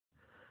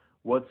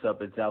What's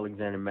up? It's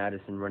Alexander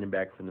Madison, running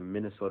back from the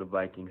Minnesota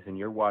Vikings, and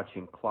you're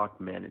watching Clock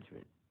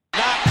Management.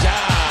 Knocked down.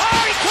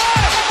 Oh, he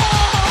caught it!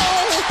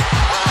 Oh,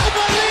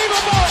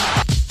 unbelievable!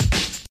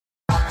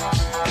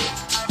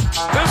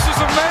 This is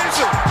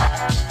amazing.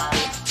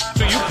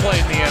 So you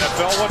played in the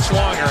NFL. What's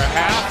longer, a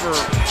half or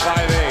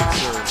 5/8?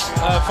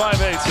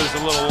 5/8 is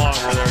a little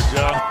longer there,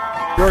 Joe.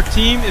 Your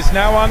team is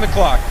now on the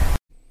clock.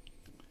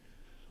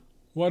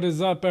 What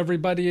is up,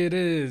 everybody? It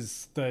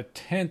is the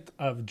 10th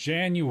of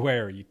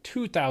January,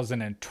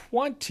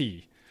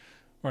 2020.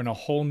 We're in a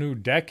whole new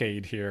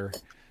decade here.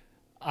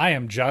 I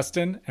am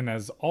Justin, and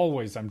as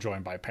always, I'm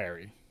joined by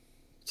Perry.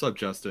 What's up,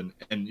 Justin?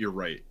 And you're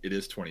right, it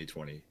is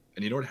 2020.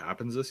 And you know what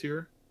happens this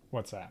year?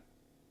 What's that?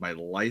 My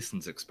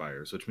license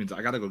expires, which means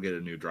I got to go get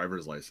a new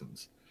driver's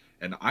license.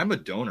 And I'm a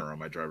donor on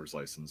my driver's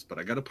license, but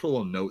I got to put a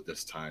little note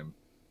this time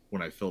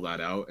when I fill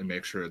that out and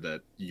make sure that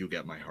you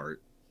get my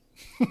heart.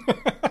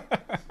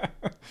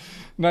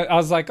 I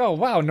was like, oh,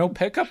 wow, no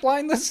pickup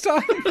line this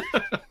time?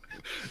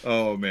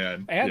 Oh,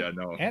 man.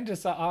 And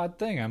just an odd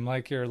thing. I'm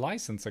like, your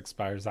license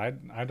expires. I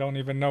don't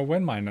even know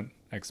when mine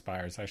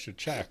expires. I should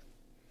check.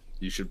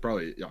 You should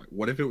probably.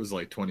 What if it was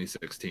like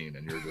 2016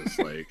 and you're just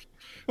like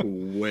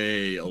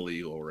way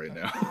illegal right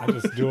now? I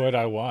just do what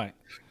I want.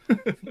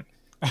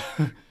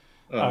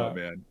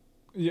 Man.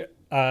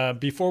 Yeah.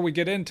 Before we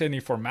get into any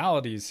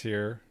formalities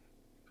here,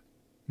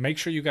 make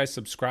sure you guys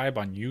subscribe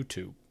on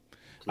YouTube.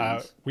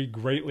 We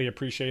greatly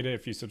appreciate it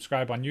if you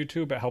subscribe on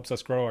YouTube. It helps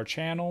us grow our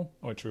channel,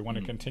 which we want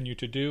to continue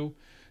to do.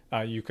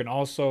 You can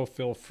also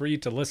feel free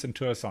to listen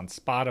to us on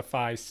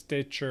Spotify,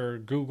 Stitcher,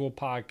 Google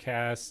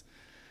Podcasts,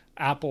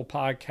 Apple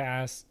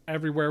Podcasts,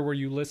 everywhere where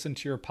you listen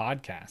to your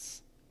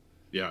podcasts.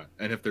 Yeah,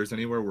 and if there's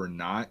anywhere we're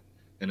not,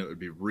 and it would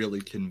be really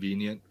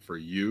convenient for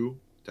you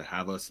to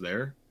have us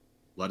there,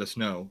 let us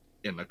know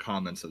in the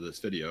comments of this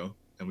video,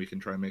 and we can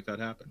try and make that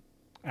happen.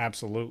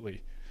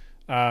 Absolutely.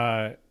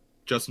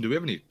 Justin, do we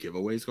have any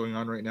giveaways going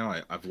on right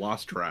now? I've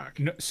lost track.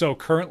 No, so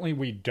currently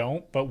we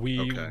don't, but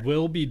we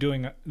will be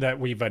doing that.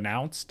 We've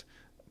announced,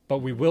 but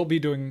we will be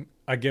doing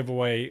a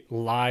giveaway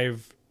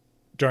live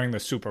during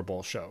the Super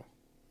Bowl show.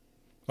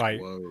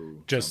 Like, whoa,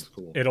 just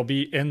cool. It'll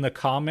be in the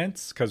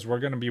comments because we're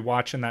going to be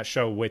watching that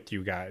show with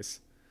you guys.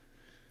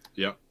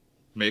 Yep.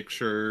 Make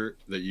sure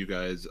that you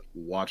guys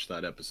watch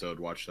that episode,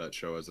 watch that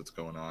show as it's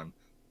going on.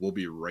 We'll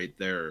be right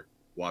there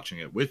watching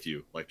it with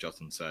you, like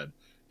Justin said.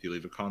 If you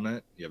leave a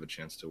comment, you have a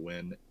chance to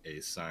win a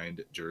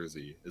signed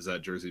jersey. Is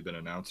that jersey been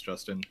announced,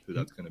 Justin, who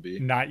that's going to be?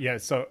 Not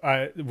yet. So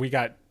I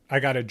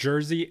got a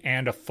jersey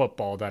and a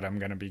football that I'm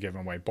going to be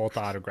giving away, both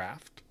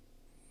autographed.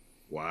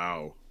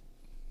 Wow.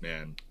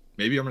 Man,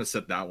 maybe I'm going to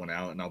set that one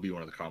out and I'll be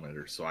one of the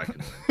commenters so I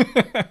can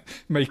win.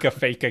 Make a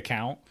fake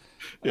account.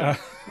 Yeah.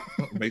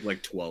 Make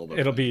like 12 of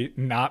It'll them. be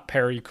not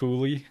Perry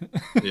Cooley.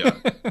 Yeah.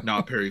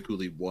 Not Perry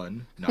Cooley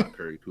 1, not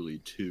Perry Cooley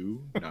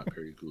 2, not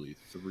Perry Cooley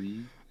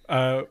 3.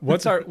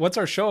 What's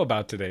our show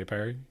about today,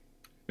 Perry?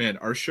 Man,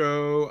 our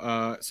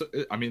show. It's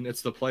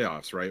the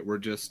playoffs, right? We're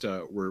just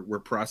we're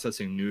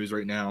processing news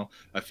right now.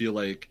 I feel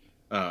like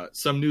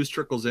some news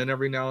trickles in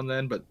every now and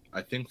then, but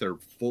I think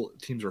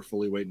teams are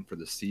fully waiting for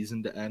the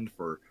season to end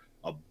for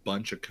a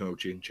bunch of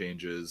coaching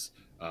changes,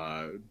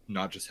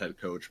 not just head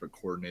coach but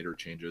coordinator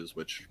changes,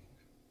 which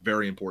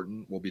very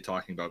important. We'll be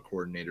talking about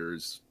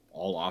coordinators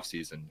all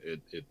offseason.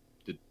 It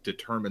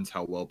determines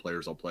how well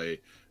players will play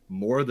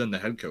more than the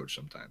head coach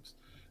sometimes.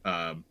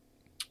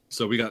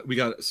 So we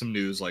got some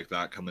news like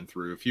that coming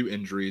through. A few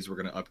injuries. We're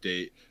going to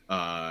update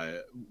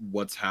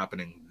what's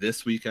happening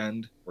this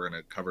weekend. We're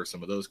going to cover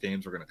some of those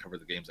games. We're going to cover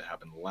the games that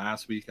happened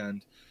last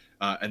weekend.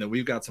 And then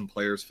we've got some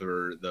players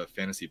for the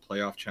fantasy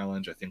playoff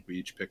challenge. I think we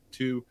each picked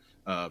two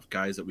of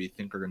guys that we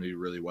think are going to do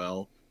really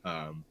well.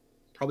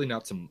 Probably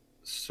not some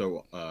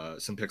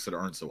picks that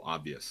aren't so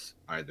obvious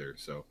either.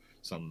 So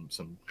some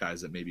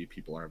guys that maybe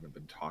people haven't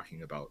been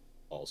talking about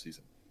all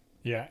season.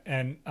 Yeah.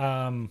 And,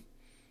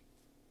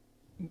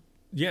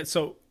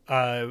 so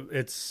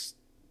it's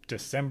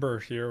December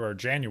here or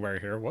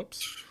January here.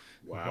 Whoops.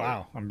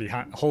 Wow. I'm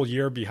behind, a whole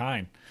year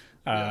behind.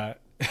 Yeah.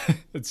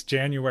 It's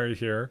January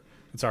here.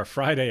 It's our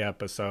Friday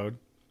episode.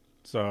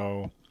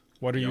 So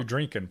what are you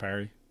drinking,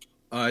 Perry?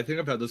 I think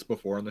I've had this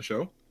before on the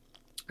show.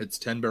 It's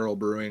 10 Barrel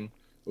Brewing.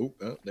 Oh,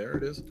 there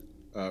it is.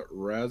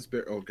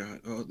 Raspberry. Oh, God.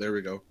 Oh, there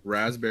we go.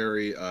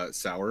 Raspberry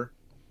sour.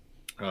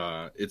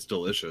 It's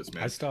delicious,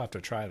 man. I still have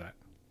to try that.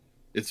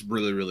 It's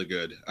really, really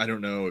good. I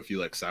don't know if you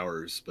like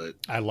sours, but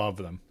I love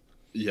them.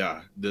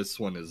 Yeah, this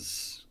one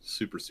is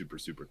super, super,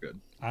 super good.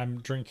 I'm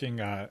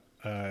drinking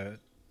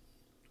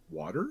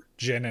water?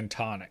 Gin and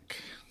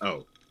tonic.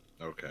 Oh,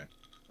 okay.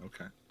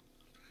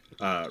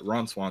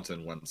 Ron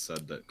Swanson once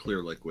said that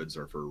clear liquids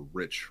are for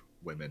rich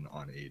women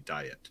on a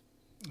diet.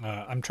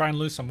 I'm trying to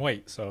lose some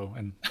weight,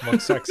 and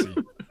look sexy.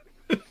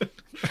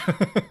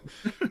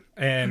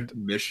 And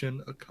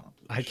mission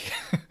accomplished.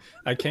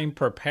 I came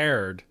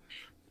prepared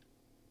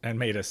and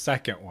made a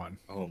second one.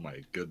 Oh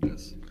my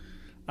goodness.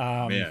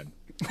 Man.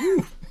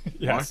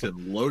 Yes. Locked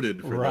and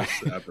loaded for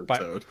this episode.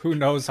 But who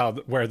knows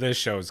where this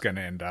show is going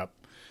to end up.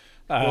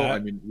 Well, I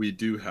mean, we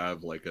do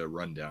have like a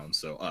rundown,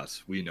 so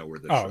we know where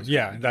this. Oh is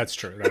yeah, going. that's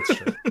true. That's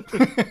true.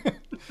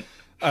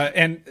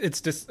 And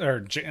it's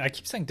I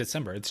keep saying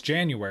December. It's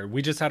January.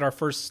 We just had our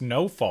first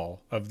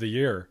snowfall of the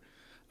year.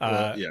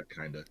 Well, yeah,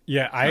 kind of.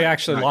 Yeah, I Not-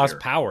 actually not lost here.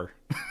 power.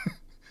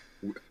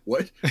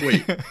 What?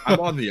 Wait, I'm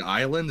on the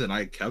island and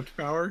I kept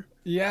power.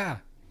 Yeah,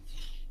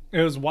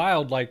 it was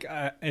wild. Like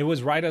it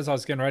was right as I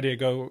was getting ready to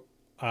go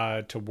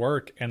to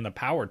work, and the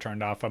power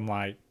turned off. I'm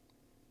like,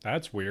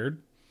 that's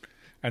weird.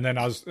 And then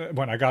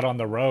when I got on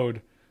the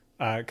road,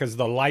 because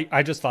the light,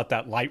 I just thought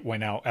that light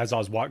went out as I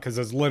was walking, because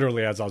it's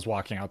literally as I was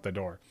walking out the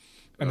door.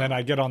 And then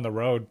I get on the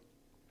road,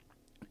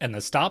 and the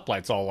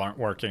stoplights all aren't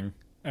working,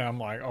 and I'm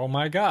like, oh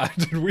my god,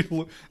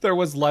 there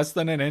was less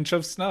than an inch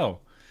of snow.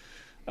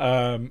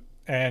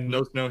 And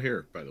No snow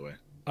here, by the way.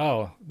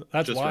 oh,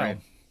 that's Just wild.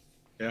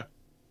 rain.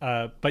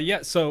 Yeah. But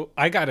yeah, so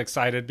I got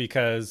excited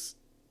because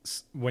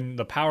when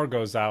the power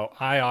goes out,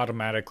 I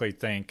automatically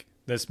think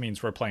this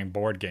means we're playing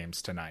board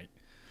games tonight.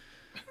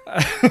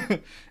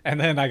 And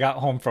then I got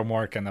home from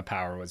work and the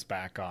power was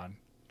back on.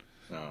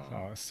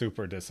 Oh.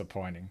 Super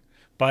disappointing.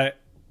 But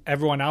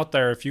everyone out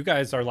there, if you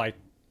guys are like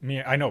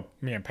me, I know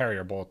me and Perry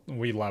are both,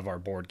 we love our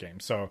board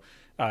games. So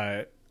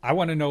I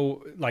want to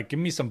know, like, give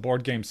me some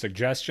board game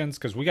suggestions,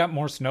 because we got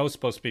more snow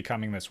supposed to be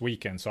coming this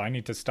weekend. So I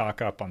need to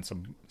stock up on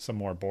some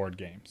more board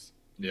games.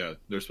 Yeah,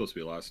 there's supposed to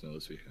be a lot of snow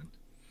this weekend.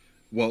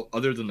 Well,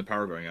 other than the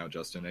power going out,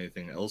 Justin,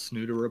 anything else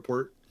new to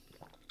report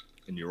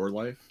in your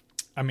life?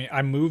 I mean,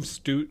 I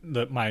moved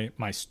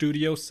my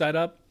studio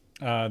setup.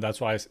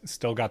 That's why I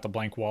still got the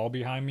blank wall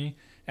behind me.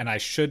 And I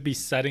should be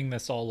setting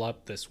this all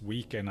up this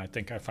week. And I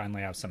think I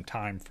finally have some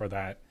time for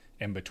that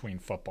in between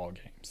football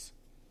games.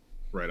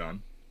 Right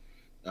on.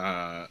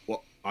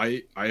 Well,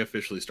 I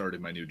officially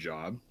started my new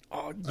job.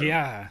 Oh,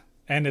 yeah.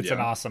 And it's an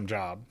Yeah. awesome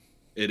job.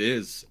 It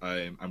is.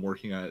 I'm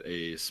working at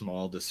a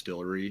small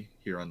distillery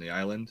here on the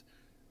island.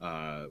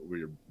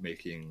 We're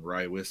making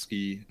rye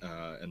whiskey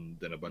and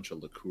then a bunch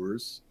of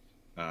liqueurs.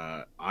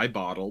 I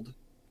bottled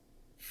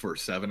for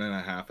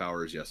 7.5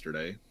 hours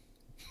yesterday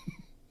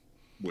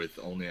with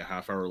only a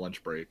half-hour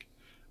lunch break.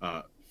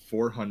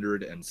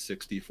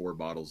 464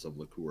 bottles of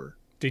liqueur.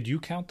 Did you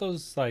count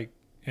those like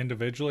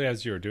individually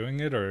as you were doing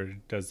it, or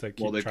does that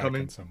keep Well, they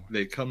tracking somewhere?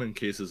 they come in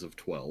cases of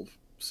 12.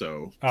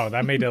 So, Oh,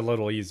 that made it a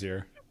little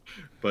easier.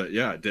 but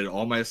yeah, did it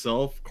all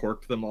myself,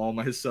 corked them all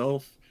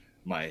myself.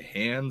 My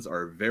hands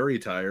are very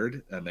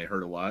tired and they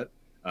hurt a lot.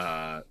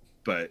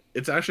 But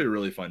it's actually a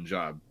really fun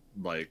job.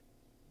 Like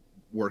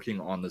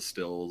working on the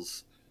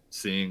stills,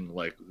 seeing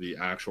like the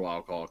actual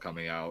alcohol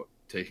coming out,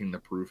 taking the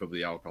proof of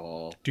the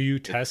alcohol Do you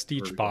test each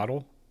pretty cool.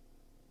 bottle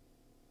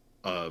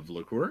of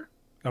liqueur.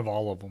 of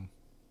all of them?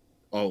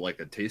 Oh, like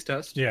a taste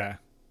test? Yeah.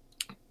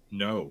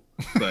 No,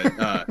 but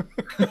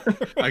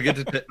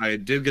I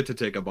did get to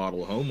take a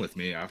bottle home with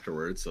me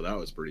afterwards, so that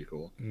was pretty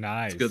cool.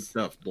 Nice. It's good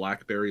stuff.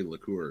 Blackberry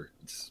liqueur.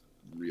 It's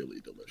really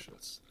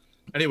delicious.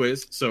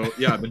 Anyways, so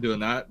yeah, I've been doing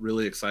that.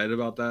 Really excited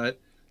about that.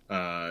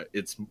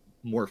 It's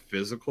more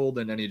physical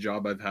than any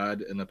job I've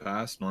had in the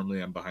past.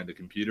 Normally I'm behind a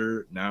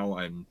computer. Now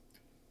I'm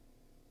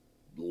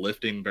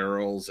lifting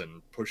barrels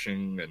and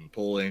pushing and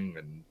pulling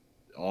and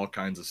all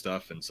kinds of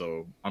stuff. And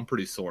so I'm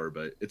pretty sore,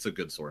 but it's a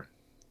good sore.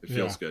 It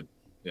feels good.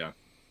 Yeah.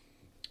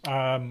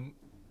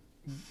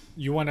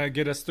 You want to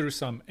get us through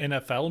some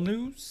NFL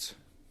news?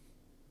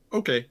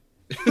 Okay.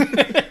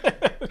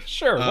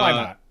 Sure, why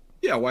not?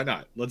 Yeah, why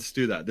not? Let's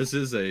do that. This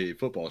is a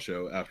football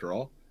show after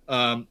all.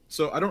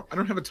 So I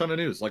don't have a ton of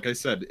news. Like I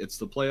said, it's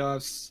the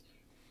playoffs.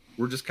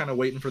 We're just kind of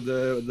waiting for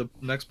the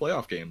next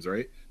playoff games,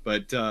 right?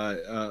 But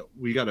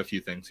we got a few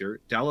things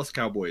here. Dallas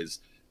Cowboys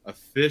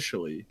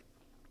officially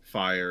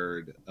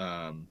fired.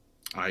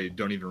 I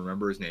don't even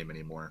remember his name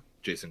anymore.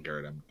 Jason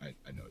Garrett.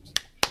 I know his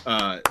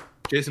name.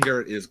 Jason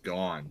Garrett is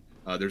gone.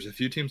 There's a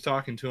few teams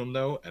talking to him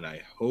though, and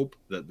I hope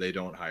that they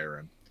don't hire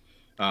him.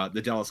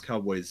 The Dallas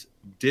Cowboys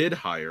did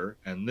hire,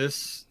 and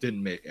this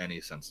didn't make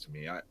any sense to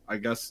me. I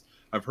guess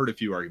I've heard a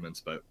few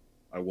arguments, but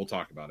I will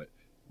talk about it.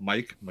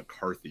 Mike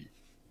McCarthy,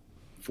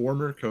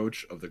 former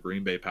coach of the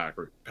Green Bay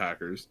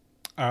Packers.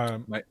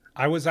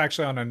 I was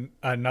actually on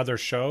another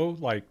show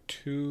like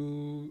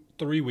 2-3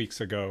 weeks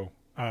ago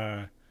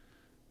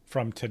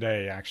from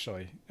today,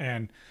 actually.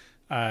 And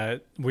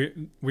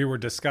we were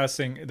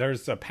discussing,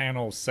 there's a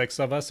panel of 6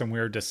 of us, and we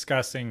were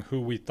discussing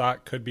who we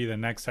thought could be the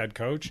next head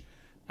coach.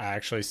 I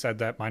actually said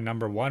that my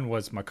number 1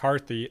 was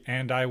McCarthy,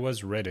 and I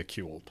was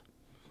ridiculed.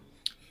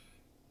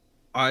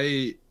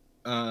 I'm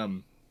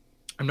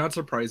not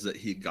surprised that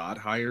he got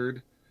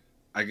hired.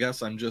 I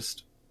guess I'm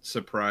just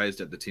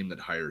surprised at the team that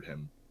hired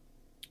him.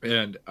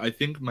 And I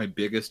think my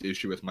biggest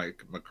issue with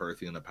Mike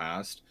McCarthy in the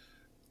past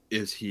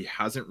is he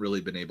hasn't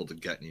really been able to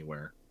get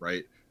anywhere,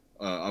 right?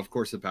 Of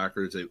course, the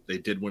Packers, they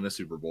did win a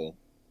Super Bowl.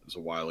 It was a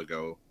while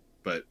ago.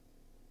 But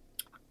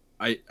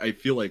I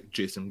feel like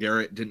Jason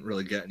Garrett didn't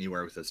really get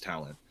anywhere with his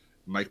talent.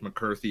 Mike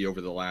McCarthy, over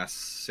the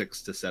last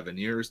 6 to 7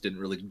 years, didn't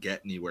really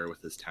get anywhere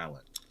with his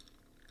talent.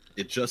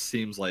 It just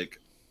seems like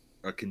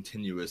a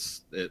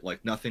continuous,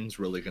 like nothing's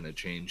really going to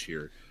change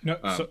here. No,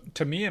 so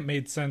to me it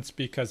made sense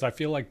because I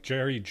feel like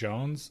Jerry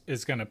Jones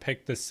is going to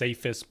pick the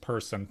safest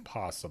person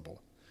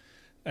possible,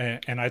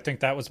 and I think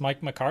that was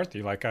Mike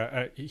McCarthy. Like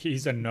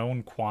he's a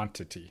known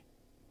quantity.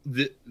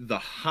 The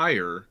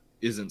hire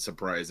isn't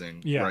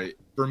surprising, Yeah. right?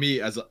 For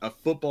me, as a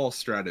football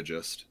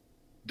strategist,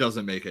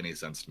 doesn't make any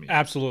sense to me.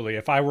 Absolutely.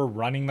 If I were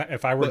running that,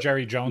 if I were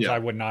Jerry Jones, yeah. I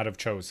would not have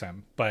chose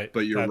him. But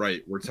you're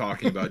right. We're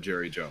talking about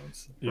Jerry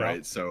Jones, Yeah.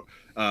 right? So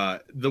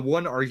the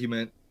one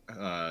argument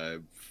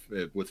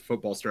with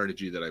football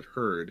strategy that I've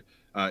heard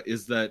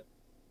is that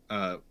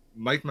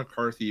Mike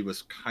McCarthy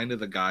was kind of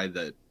the guy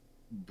that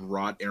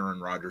brought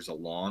Aaron Rodgers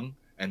along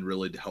and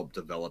really helped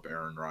develop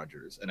Aaron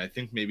Rodgers. And I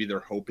think maybe they're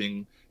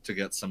hoping to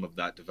get some of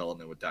that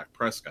development with Dak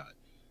Prescott.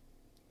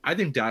 I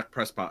think Dak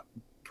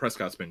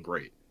Prescott's been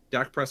great.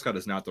 Dak Prescott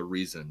is not the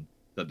reason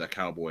that the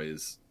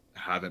Cowboys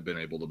haven't been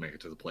able to make it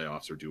to the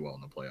playoffs or do well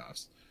in the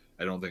playoffs.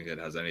 I don't think it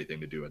has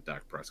anything to do with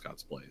Dak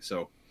Prescott's play.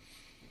 So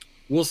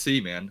we'll see,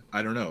 man.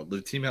 I don't know.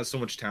 The team has so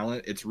much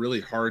talent. It's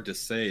really hard to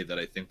say that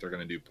I think they're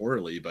going to do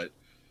poorly, but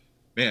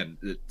man,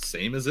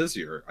 same as this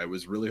year. I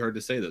was really hard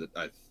to say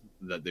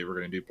that they were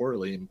going to do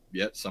poorly, and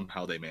yet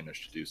somehow they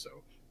managed to do so.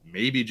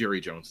 Maybe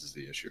Jerry Jones is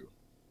the issue.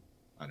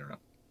 I don't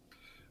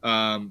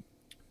know.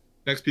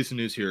 Next piece of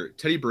news here.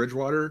 Teddy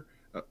Bridgewater,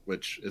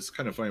 which is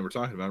kind of funny we're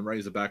talking about him, right?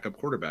 He's a backup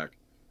quarterback,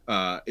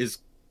 is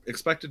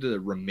expected to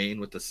remain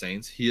with the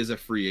Saints. He is a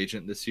free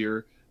agent this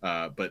year,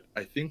 but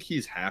I think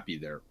he's happy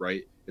there,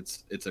 right?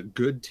 It's a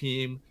good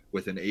team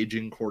with an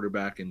aging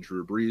quarterback in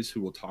Drew Brees,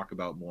 who we'll talk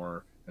about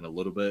more in a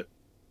little bit.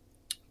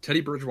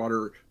 Teddy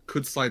Bridgewater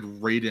could slide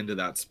right into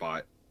that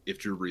spot if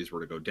Drew Brees were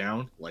to go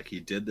down like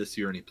he did this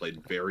year, and he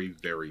played very,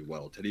 very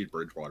well. Teddy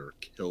Bridgewater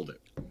killed it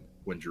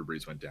when Drew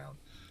Brees went down.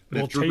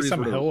 But will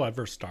Taysom Hill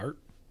ever start?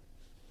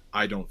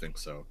 I don't think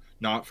so.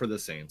 Not for the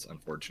Saints,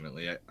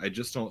 unfortunately. I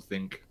just don't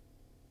think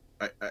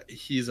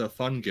he's a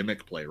fun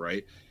gimmick play,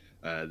 right?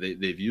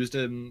 They've used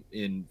him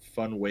in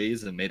fun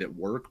ways and made it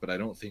work, but I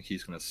don't think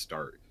he's going to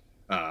start.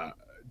 I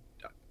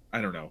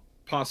don't know.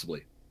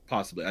 Possibly.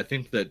 I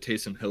think that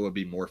Taysom Hill would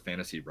be more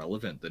fantasy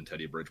relevant than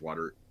Teddy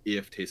Bridgewater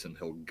if Taysom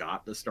Hill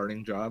got the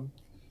starting job.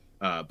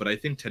 But I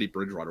think Teddy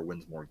Bridgewater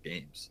wins more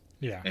games.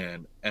 Yeah.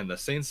 And the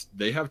Saints,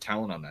 they have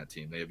talent on that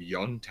team. They have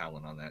young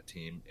talent on that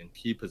team in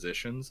key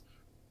positions.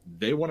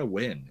 They want to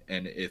win.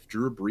 And if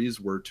Drew Brees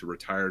were to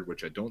retire,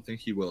 which I don't think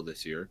he will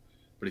this year,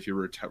 but if you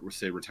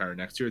retire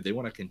next year, they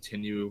want to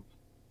continue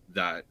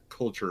that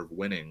culture of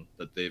winning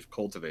that they've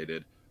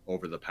cultivated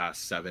over the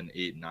past 7,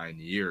 8, 9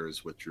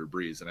 years with Drew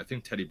Brees. And I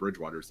think Teddy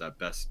Bridgewater is that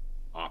best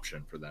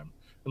option for them,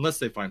 unless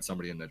they find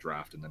somebody in the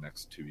draft in the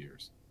next 2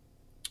 years.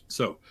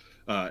 So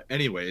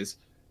anyways,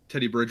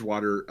 Teddy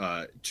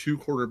Bridgewater, 2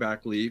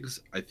 quarterback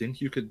leagues. I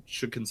think you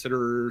should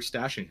consider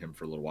stashing him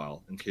for a little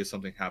while in case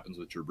something happens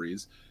with Drew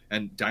Brees,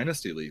 and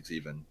dynasty leagues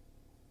even.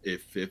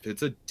 If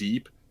it's a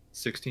deep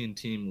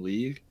 16-team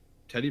league,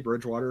 Teddy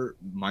Bridgewater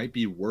might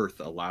be worth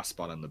a last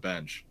spot on the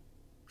bench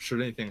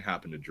should anything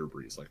happen to Drew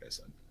Brees, like I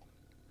said.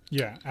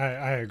 Yeah,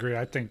 I agree.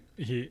 I think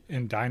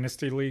in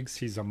dynasty leagues,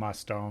 he's a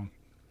must-own.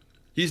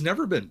 He's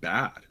never been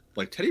bad.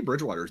 Like, Teddy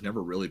Bridgewater has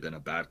never really been a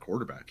bad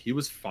quarterback. He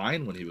was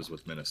fine when he was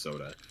with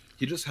Minnesota.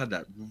 He just had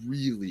that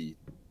really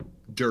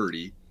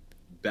dirty,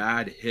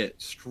 bad hit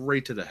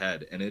straight to the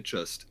head. And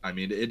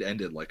it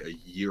ended like a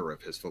year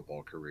of his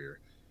football career.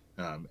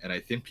 And I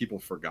think people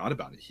forgot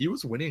about it. He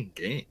was winning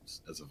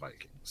games as a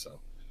Viking. So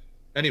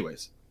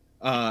anyways,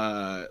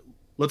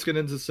 let's get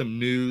into some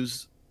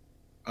news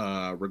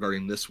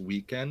regarding this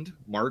weekend.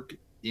 Mark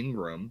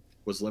Ingram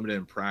was limited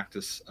in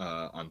practice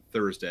on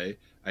Thursday.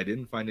 I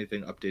didn't find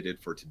anything updated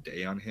for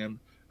today on him.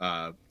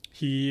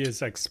 He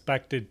is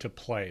expected to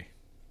play.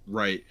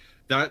 Right.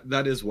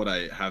 That is what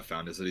I have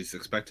found, is that he's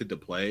expected to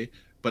play,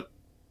 but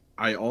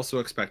I also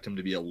expect him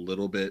to be a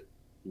little bit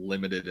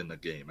limited in the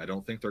game. I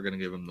don't think they're going to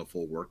give him the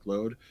full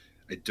workload.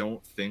 I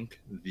don't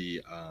think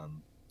the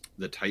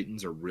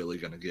Titans are really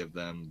going to give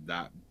them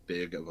that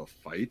big of a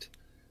fight.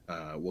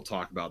 We'll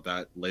talk about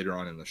that later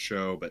on in the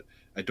show, but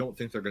I don't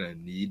think they're going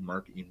to need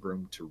Mark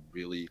Ingram to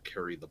really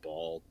carry the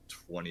ball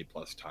 20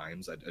 plus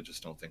times. I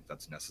just don't think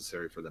that's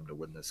necessary for them to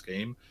win this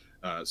game.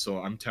 So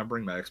I'm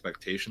tempering my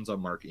expectations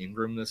on Mark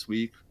Ingram this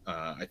week.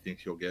 I think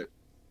he'll get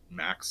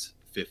max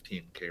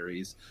 15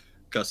 carries.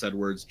 Gus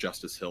Edwards,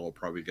 Justice Hill will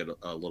probably get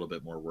a little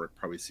bit more work,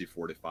 probably see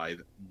 4 to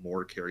 5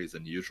 more carries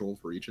than usual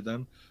for each of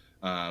them.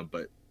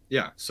 But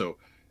yeah, so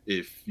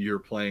if you're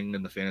playing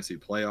in the fantasy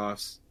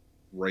playoffs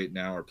right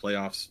now, or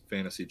playoffs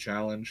fantasy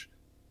challenge,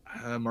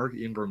 Mark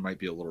Ingram might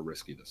be a little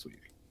risky this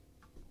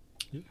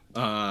week.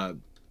 Yeah.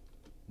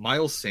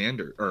 Miles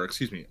Sanders, or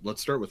excuse me,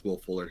 let's start with Will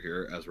Fuller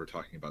here as we're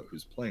talking about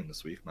who's playing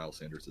this week. Miles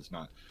Sanders is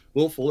not.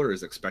 Will Fuller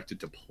is expected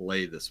to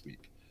play this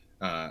week.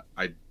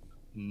 I'm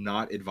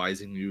not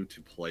advising you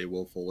to play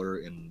Will Fuller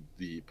in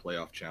the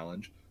playoff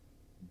challenge,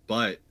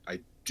 but I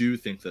do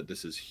think that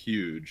this is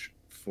huge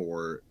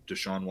for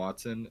Deshaun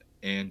Watson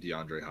and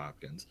DeAndre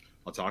Hopkins.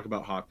 I'll talk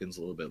about Hopkins a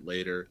little bit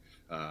later.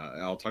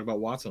 I'll talk about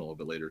Watson a little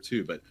bit later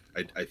too, but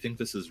I think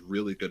this is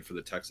really good for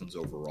the Texans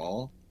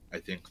overall. I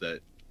think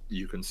that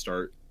you can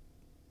start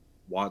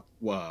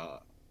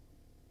Watson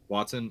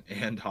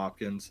and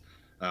Hopkins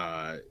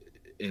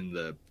in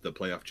the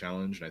playoff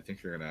challenge, and I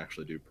think you're going to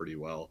actually do pretty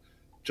well.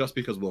 Just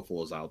because Will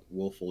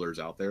Fuller's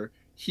out there,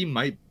 he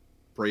might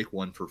break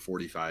one for a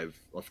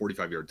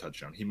 45-yard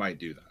touchdown. He might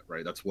do that,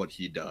 right? That's what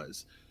he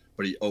does.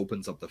 But he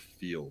opens up the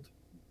field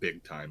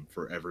big time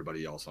for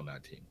everybody else on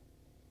that team.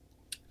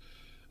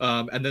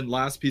 And then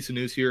last piece of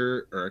news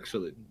here, or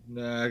actually,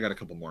 I got a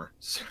couple more.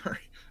 Sorry.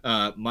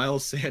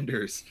 Miles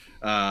Sanders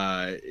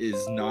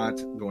is not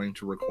going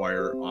to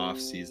require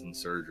off-season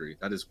surgery.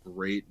 That is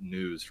great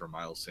news for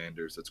Miles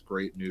Sanders. That's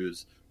great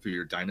news for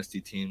your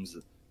dynasty teams.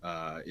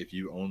 If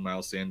you own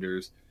Miles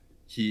Sanders,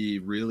 he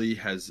really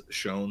has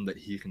shown that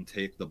he can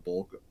take the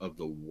bulk of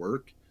the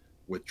work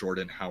with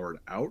Jordan Howard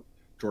out.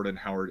 Jordan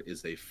Howard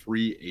is a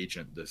free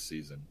agent this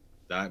season.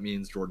 That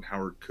means Jordan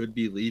Howard could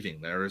be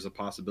leaving. There is a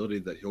possibility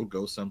that he'll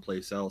go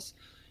someplace else.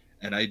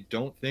 And I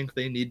don't think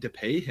they need to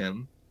pay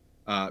him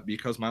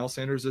because Miles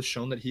Sanders has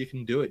shown that he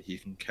can do it. He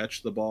can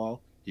catch the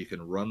ball. He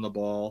can run the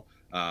ball.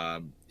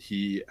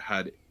 He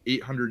had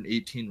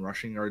 818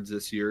 rushing yards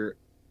this year,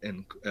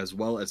 and as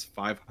well as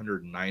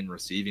 509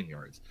 receiving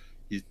yards.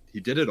 He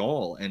did it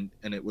all, and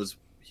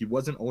he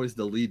wasn't always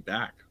the lead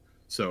back.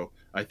 So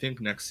I think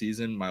next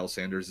season Miles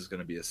Sanders is going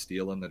to be a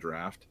steal in the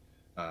draft.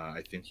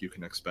 I think you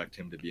can expect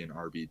him to be an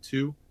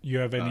RB2. You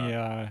have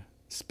any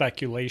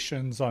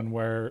speculations on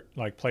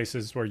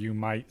places where you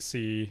might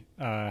see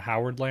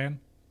Howard land?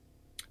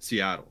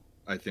 Seattle.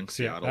 I think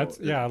Seattle.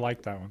 I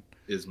like that one.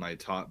 Is my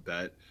top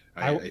bet.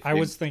 I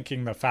was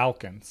thinking the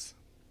Falcons.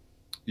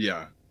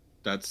 Yeah,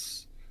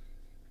 that's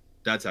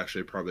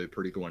actually probably a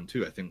pretty good one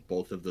too. I think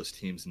both of those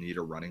teams need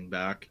a running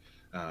back.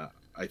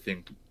 I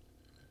think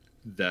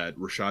that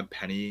Rashad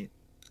Penny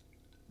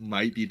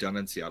might be done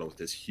in Seattle with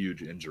this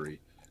huge injury.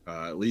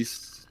 At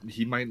least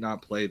he might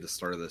not play the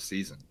start of the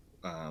season.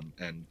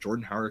 And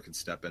Jordan Howard can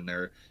step in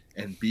there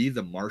and be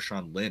the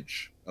Marshawn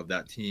Lynch of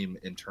that team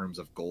in terms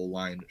of goal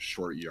line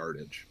short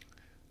yardage.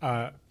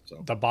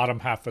 The bottom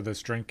half of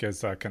this drink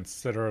is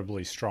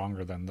considerably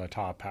stronger than the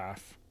top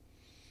half.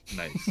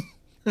 Nice.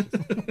 I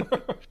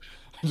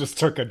just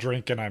took a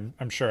drink, and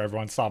I'm sure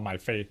everyone saw my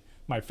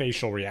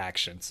facial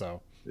reaction,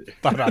 so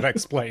thought I'd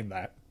explain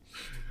that.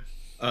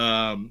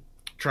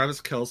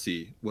 Travis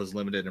Kelce was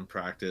limited in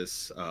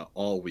practice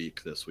all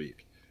week this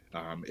week.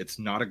 It's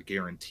not a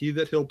guarantee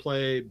that he'll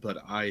play, but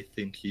I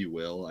think he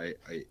will.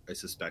 I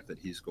suspect that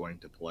he's going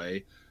to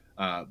play,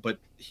 but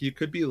he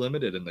could be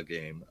limited in the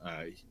game.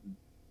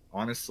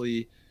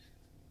 Honestly,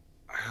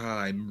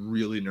 I'm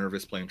really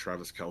nervous playing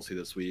Travis Kelce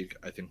this week.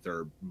 I think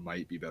there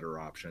might be better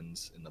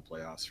options in the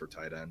playoffs for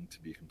tight end, to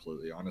be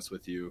completely honest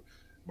with you.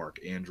 Mark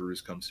Andrews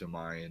comes to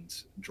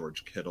mind,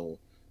 George Kittle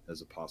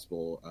as a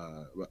possible.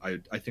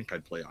 I think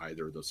I'd play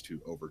either of those two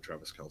over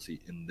Travis Kelce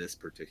in this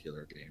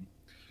particular game.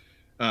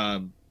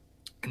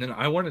 And then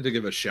I wanted to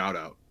give a shout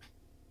out.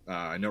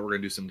 I know we're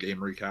going to do some game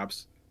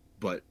recaps,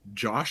 but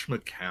Josh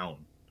McCown.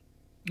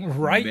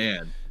 Right.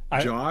 Man,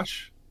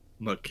 Josh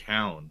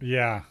McCown.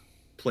 Yeah.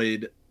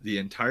 Played the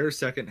entire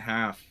second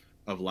half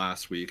of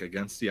last week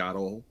against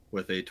Seattle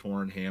with a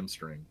torn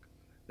hamstring.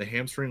 The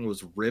hamstring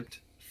was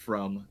ripped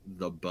from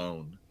the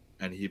bone,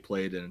 and he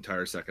played an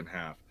entire second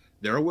half.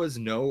 There was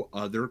no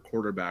other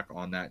quarterback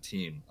on that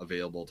team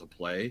available to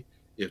play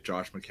if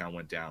Josh McCown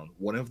went down.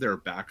 One of their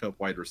backup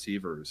wide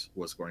receivers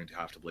was going to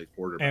have to play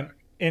quarterback.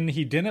 And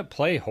he didn't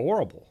play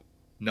horrible.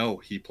 No,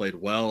 he played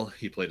well.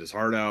 He played his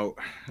heart out.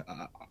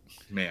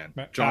 Man,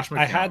 Josh McCown.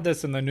 I had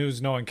this in the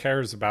news no one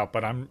cares about,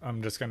 but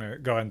I'm just going to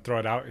go ahead and throw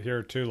it out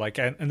here too.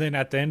 And then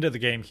at the end of the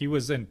game, he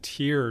was in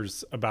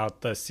tears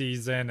about the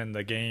season and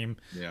the game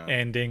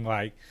ending.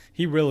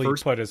 He really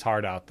put his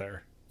heart out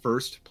there.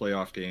 First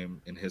playoff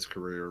game in his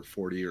career,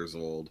 40 years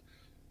old.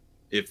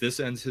 If this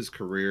ends his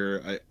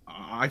career,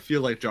 I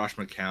feel like Josh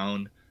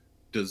McCown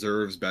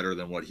deserves better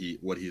than what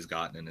he's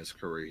gotten in his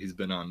career. He's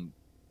been on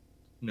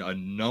a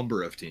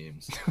number of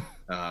teams,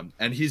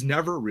 and he's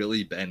never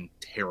really been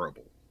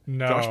terrible.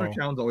 No. Josh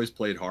McCown's always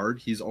played hard.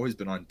 He's always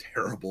been on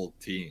terrible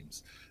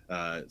teams.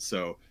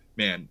 So,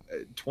 man,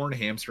 torn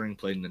hamstring,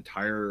 played an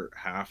entire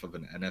half of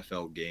an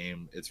NFL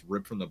game. It's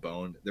ripped from the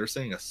bone. They're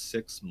saying a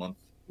 6-month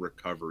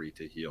recovery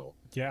to heal.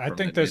 Yeah, I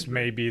think this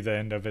may be the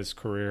end of his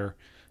career.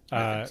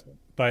 So.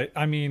 But,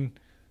 I mean,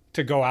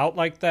 to go out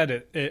like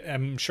that,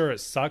 I'm sure it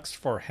sucks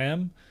for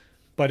him,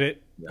 but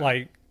it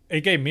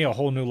gave me a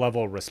whole new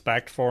level of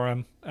respect for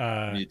him.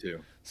 Me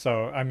too.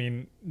 So, I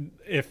mean,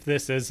 if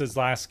this is his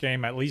last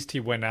game, at least he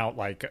went out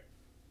like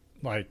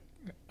a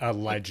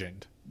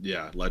legend.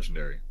 Yeah,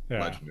 legendary.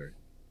 Yeah. Legendary.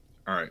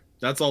 All right.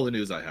 That's all the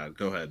news I had.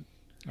 Go ahead.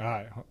 All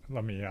right.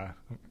 Let me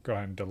go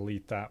ahead and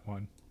delete that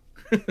one.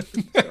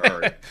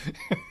 Sorry.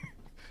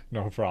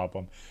 No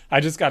problem.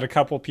 I just got a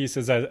couple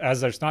pieces.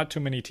 As there's not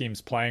too many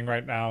teams playing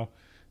right now,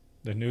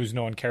 the news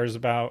no one cares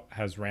about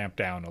has ramped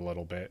down a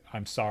little bit.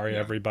 I'm sorry,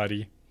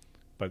 everybody,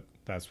 but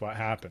that's what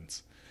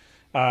happens.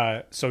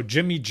 So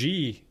Jimmy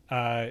G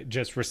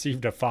just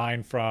received a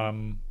fine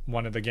from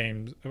one of the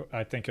games,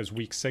 I think is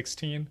week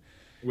 16.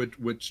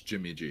 Which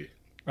Jimmy G?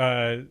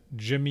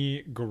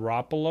 Jimmy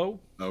Garoppolo.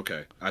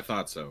 Okay, I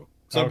thought so.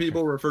 Some Okay.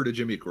 people refer to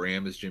Jimmy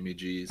Graham as Jimmy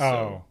G. So.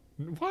 Oh,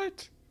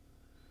 what?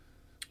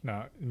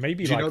 No,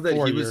 maybe Do you like know that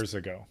 4 he was- years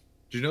ago.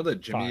 Do you know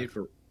that Five.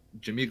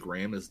 Jimmy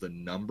Graham is the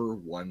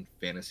 #1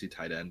 fantasy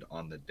tight end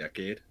on the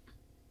decade?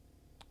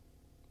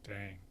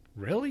 Dang.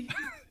 Really?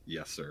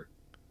 Yes, sir.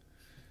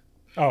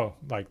 Oh,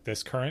 like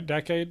this current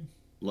decade?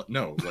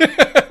 No,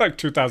 Like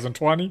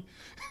 2020?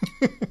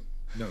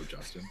 no,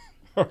 Justin.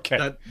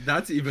 Okay.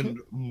 That's even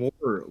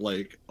more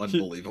like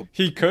unbelievable.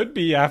 He could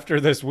be after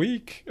this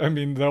week. I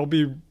mean, there'll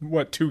be,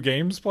 what, 2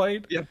 games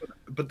played? Yeah,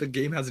 but the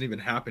game hasn't even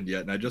happened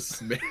yet, and I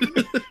just made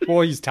Well,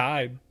 he's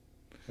tied.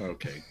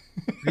 okay.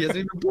 He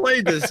hasn't even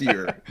played this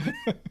year.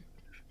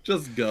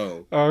 Just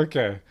go.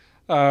 Okay.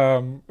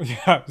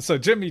 Yeah, so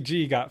Jimmy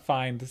G got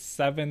fined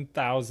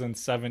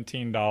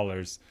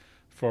 $7,017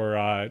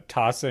 for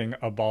tossing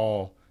a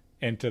ball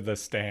into the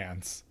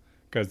stands.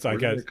 Because I Where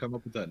guess did they come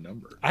up with that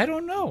number? I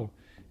don't know.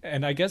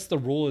 And I guess the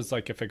rule is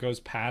like if it goes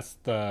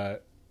past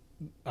the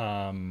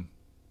I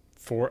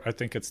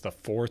think it's the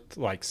 4th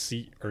like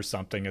seat or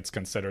something, it's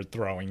considered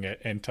throwing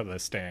it into the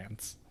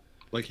stands.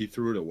 Like he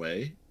threw it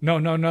away?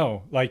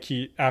 No. Like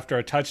he after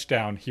a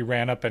touchdown, he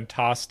ran up and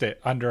tossed it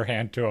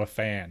underhand to a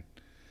fan.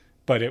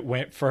 But it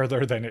went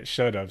further than it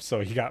should have,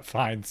 so he got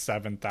fined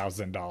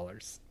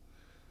 $7,000.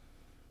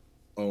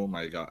 Oh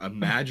my god.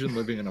 Imagine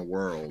living in a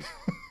world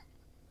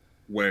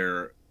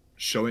where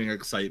showing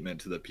excitement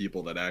to the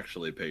people that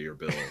actually pay your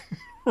bill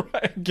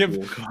Right. will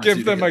Give cause you give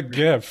to them a get-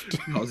 gift.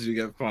 causes you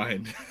to get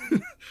fined.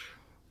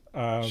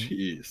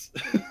 Jeez.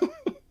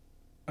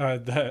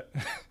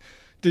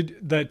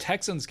 The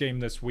Texans game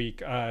this week,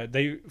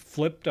 they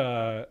flipped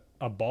a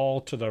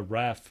ball to the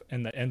ref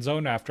in the end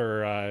zone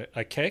after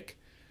a kick,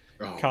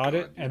 Oh, caught God,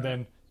 it, and yeah.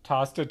 then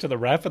tossed it to the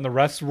ref, and the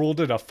refs ruled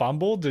it a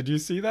fumble. Did you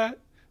see that?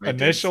 I did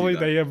see Initially, that.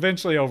 they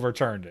eventually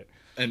overturned it.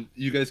 And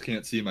you guys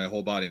can't see my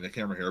whole body in the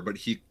camera here, but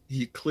he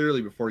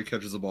clearly, before he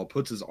catches the ball,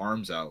 puts his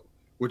arms out,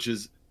 which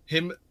is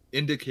him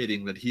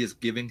indicating that he is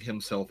giving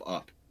himself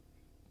up,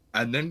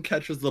 and then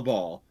catches the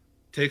ball,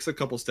 takes a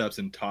couple steps,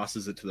 and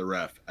tosses it to the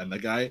ref. And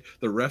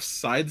the ref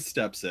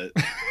sidesteps it,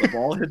 the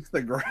ball hits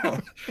the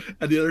ground,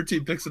 and the other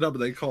team picks it up,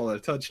 and they call it a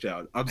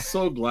touchdown. I'm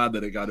so glad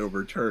that it got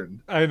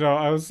overturned. I know.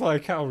 I was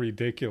like, how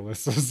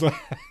ridiculous is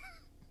that?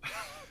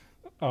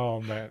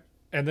 Oh, man.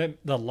 And then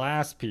the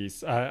last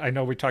piece, I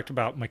know we talked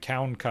about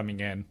McCown coming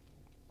in.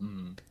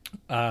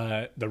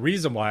 The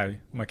reason why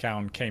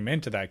McCown came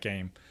into that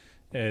game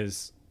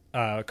is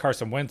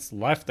Carson Wentz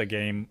left the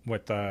game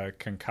with a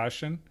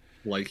concussion.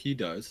 Like he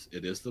does.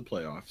 It is the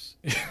playoffs.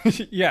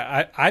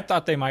 Yeah, I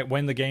thought they might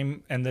win the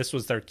game, and this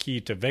was their key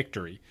to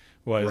victory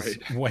was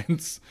Right.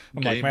 Wentz.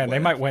 I'm like, Game man, they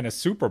plan. might win a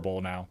Super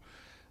Bowl now.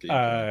 Game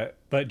plan.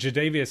 But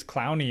Jadeveon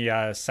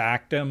Clowney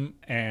sacked him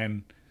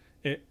and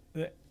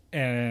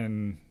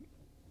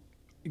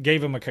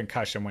gave him a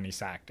concussion when he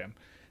sacked him.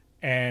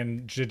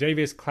 And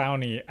Jadeveon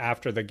Clowney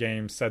after the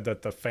game said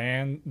that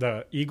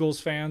the Eagles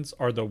fans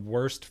are the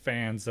worst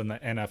fans in the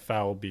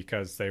NFL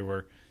because they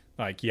were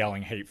like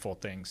yelling hateful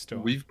things to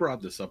him. We've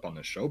brought this up on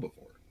the show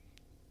before.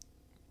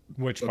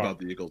 Which part?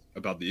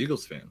 About the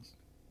Eagles fans.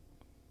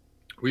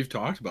 We've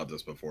talked about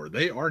this before.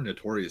 They are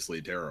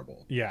notoriously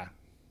terrible. Yeah.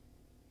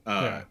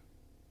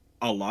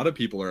 A lot of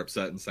people are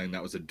upset and saying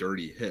that was a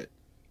dirty hit.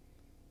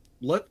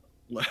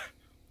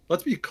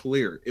 Let's be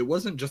clear. It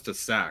wasn't just a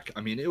sack.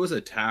 I mean, it was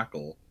a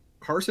tackle.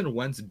 Carson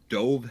Wentz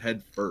dove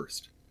head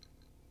first.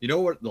 You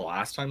know what? The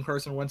last time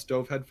Carson Wentz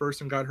dove head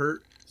first and got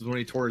hurt was when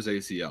he tore his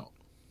ACL.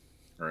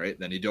 All right.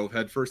 Then he dove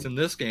head first in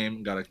this game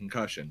and got a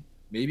concussion.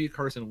 Maybe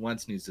Carson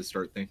Wentz needs to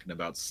start thinking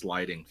about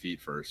sliding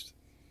feet first.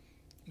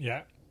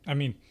 Yeah. I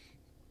mean,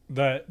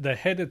 the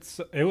hit,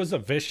 it was a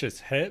vicious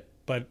hit,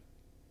 but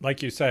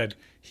like you said,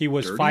 he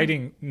was Dirty?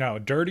 fighting. No,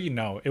 dirty.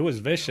 No, it was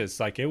vicious.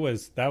 Like that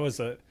was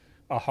a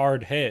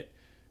hard hit,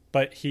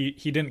 but he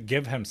didn't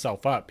give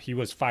himself up. He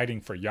was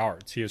fighting for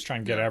yards. He was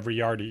trying to get every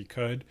yard he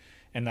could.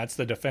 And that's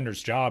the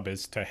defender's job,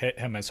 is to hit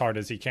him as hard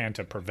as he can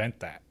to prevent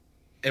that.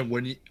 And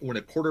when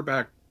a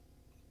quarterback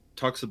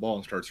tucks the ball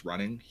and starts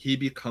running, he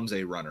becomes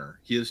a runner.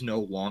 He is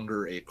no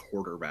longer a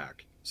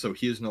quarterback. So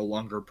he is no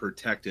longer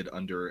protected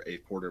under a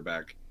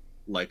quarterback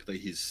like that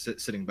he's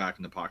sitting back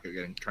in the pocket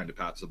trying to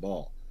pass the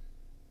ball.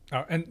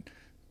 Oh, and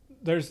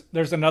there's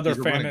another He's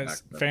a running back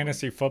at that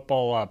fantasy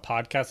football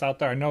podcast out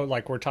there. I know,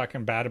 like, we're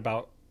talking bad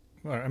about.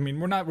 I mean,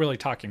 we're not really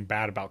talking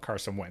bad about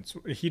Carson Wentz.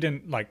 He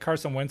didn't like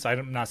Carson Wentz.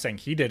 I'm not saying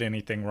he did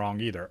anything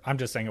wrong either. I'm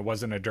just saying it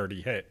wasn't a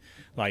dirty hit.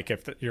 Like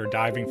if you're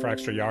diving for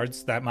extra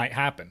yards, that might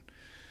happen.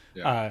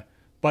 Yeah.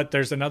 But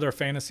there's another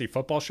fantasy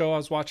football show I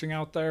was watching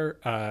out there.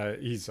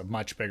 He's a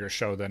much bigger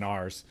show than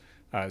ours.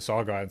 So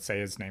I'll go ahead and say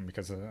his name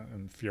because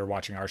if you're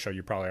watching our show,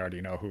 you probably already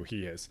know who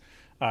he is.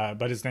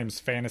 But his name's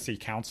Fantasy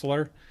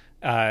Counselor.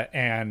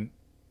 And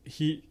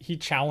he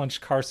challenged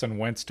Carson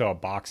Wentz to a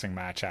boxing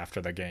match after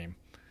the game.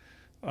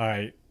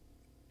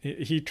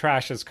 He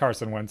trashes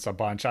Carson Wentz a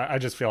bunch. I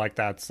just feel like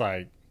that's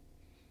like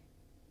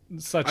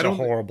such a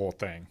horrible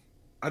thing.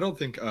 I don't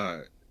think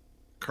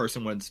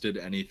Carson Wentz did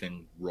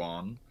anything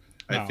wrong.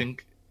 No. I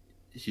think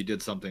he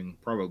did something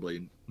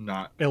probably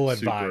not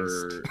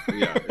Ill-advised.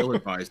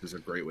 Ill-advised is a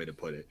great way to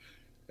put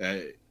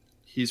it.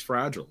 He's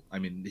fragile. I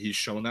mean, he's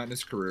shown that in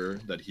his career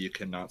that he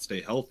cannot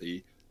stay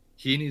healthy.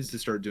 He needs to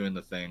start doing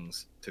the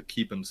things to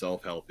keep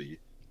himself healthy.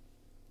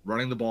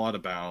 Running the ball out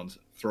of bounds,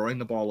 throwing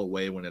the ball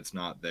away when it's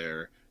not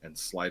there, and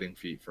sliding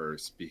feet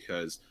first,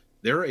 because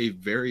they're a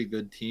very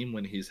good team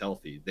when he's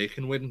healthy. They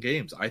can win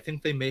games. I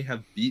think they may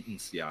have beaten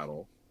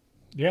Seattle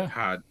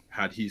had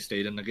he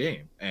stayed in the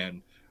game.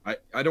 And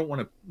I don't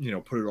want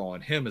to, put it all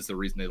on him as the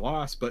reason they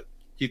lost, but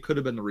he could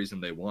have been the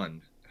reason they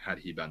won had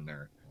he been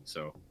there.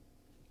 So,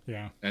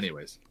 yeah.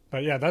 Anyways.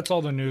 But yeah, that's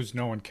all the news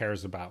no one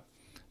cares about.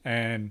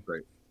 And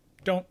Great.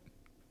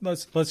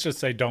 let's just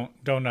say don't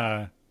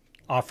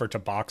offer to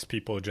box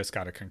people who just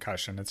got a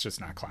concussion. It's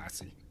just not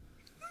classy.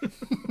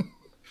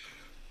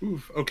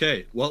 Oof.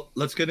 Okay, well,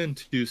 let's get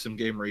into some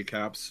game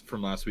recaps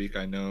from last week.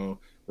 I know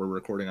we're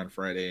recording on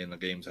Friday and the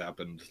games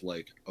happened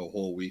like a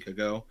whole week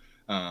ago,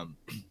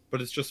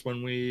 but it's just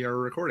when we are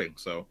recording,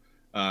 so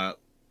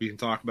we can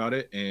talk about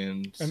it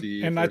and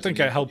see. And I think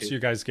it helps you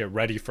guys get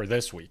ready for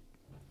this week.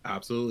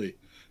 Absolutely.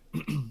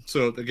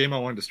 So the game I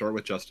wanted to start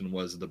with, Justin,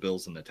 was the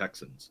Bills and the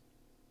Texans.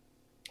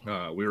 We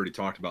already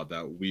talked about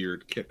that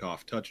weird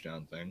kickoff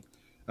touchdown thing,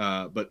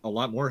 but a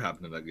lot more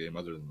happened in that game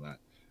other than that.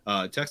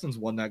 Texans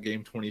won that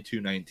game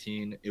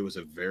 22-19. It was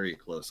a very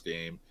close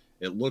game.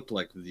 It looked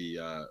like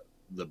the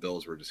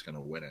Bills were just going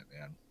to win it,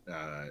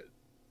 man.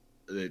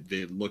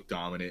 They looked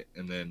dominant,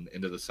 and then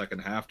into the second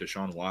half,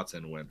 Deshaun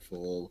Watson went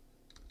full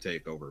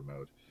takeover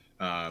mode.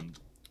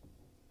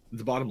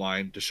 The bottom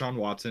line, Deshaun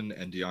Watson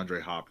and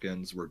DeAndre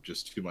Hopkins were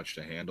just too much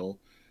to handle.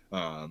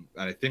 And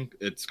I think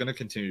it's going to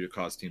continue to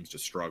cause teams to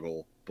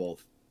struggle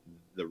both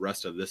the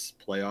rest of this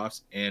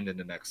playoffs and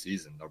into next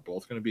season. They're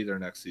both going to be there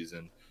next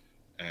season.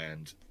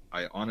 And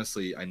I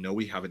know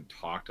we haven't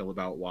talked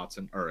about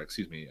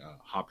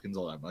Hopkins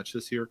all that much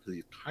this year because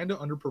he kind of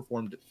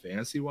underperformed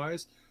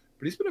fantasy-wise,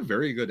 but he's been a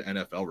very good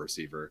NFL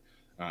receiver.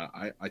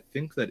 I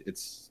think that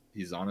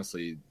he's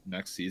honestly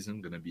next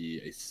season going to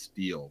be a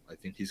steal. I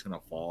think he's going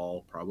to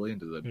fall probably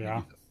into maybe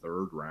the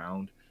third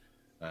round.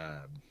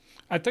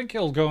 I think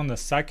he'll go in the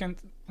second,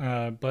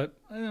 but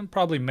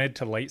probably mid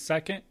to late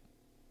second.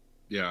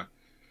 Yeah.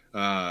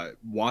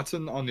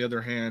 Watson, on the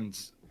other hand,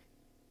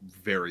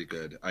 very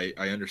good. I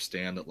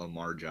understand that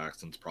Lamar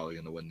Jackson's probably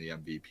going to win the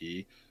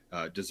MVP,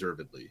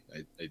 deservedly.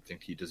 I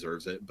think he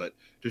deserves it. But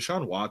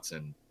Deshaun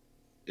Watson,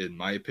 in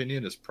my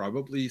opinion, is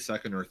probably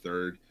second or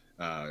third.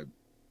 I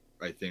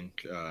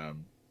think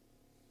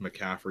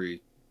McCaffrey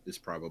is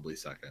probably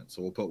second.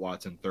 So we'll put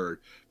Watson third.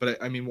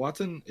 But I mean,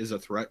 Watson is a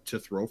threat to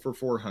throw for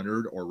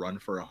 400 or run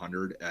for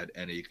 100 at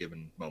any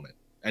given moment,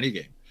 any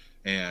game.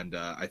 And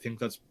I think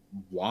that's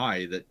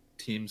why that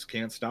teams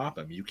can't stop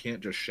him. You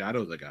can't just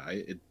shadow the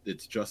guy.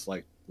 It's just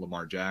like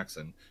Lamar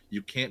Jackson.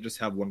 You can't just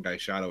have one guy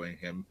shadowing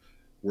him,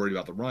 worried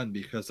about the run,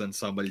 because then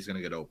somebody's going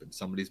to get open.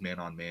 Somebody's man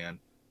on man.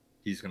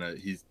 He's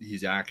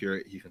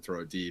accurate. He can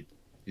throw it deep.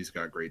 He's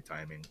got great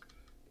timing.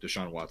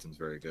 Deshaun Watson's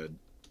very good.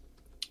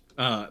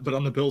 But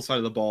on the Bills side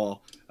of the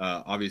ball,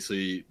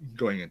 obviously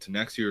going into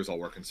next year is all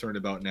we're concerned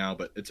about now,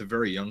 but it's a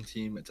very young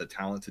team. It's a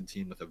talented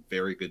team with a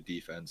very good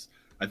defense.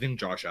 I think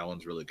Josh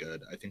Allen's really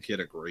good. I think he had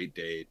a great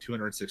day,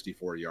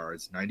 264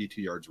 yards,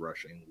 92 yards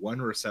rushing,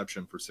 one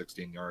reception for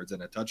 16 yards,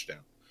 and a touchdown.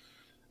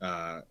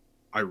 I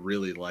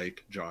really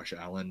like Josh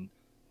Allen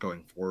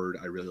going forward.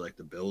 I really like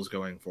the Bills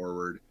going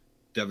forward.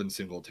 Devin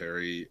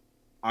Singletary,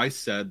 I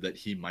said that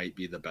he might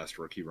be the best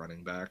rookie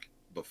running back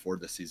before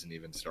the season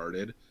even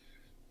started.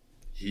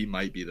 He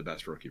might be the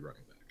best rookie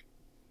running back.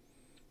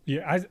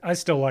 Yeah, I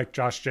still like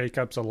Josh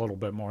Jacobs a little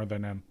bit more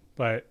than him,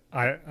 but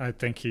I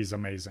think he's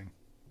amazing.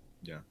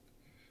 Yeah.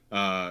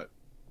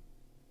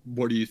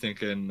 What are you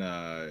thinking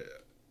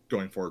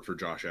going forward for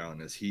Josh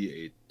Allen? Is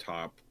he a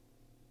top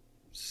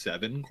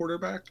 7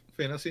 quarterback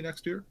fantasy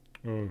next year?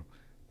 Ooh.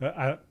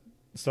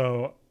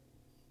 So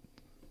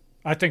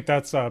I think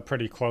that's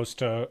pretty close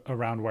to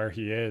around where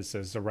he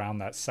is around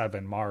that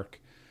 7 mark.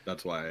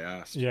 That's why I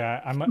asked.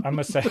 Yeah, I'm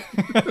gonna say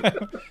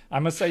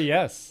I'm gonna say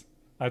yes.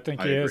 I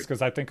think he is,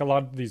 because I think a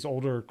lot of these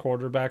older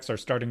quarterbacks are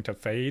starting to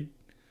fade,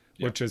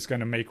 which is going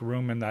to make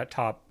room in that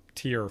top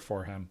tier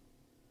for him.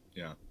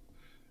 Yeah.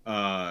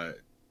 I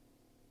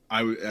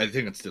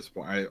think it's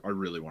disappointing. I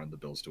really wanted the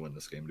Bills to win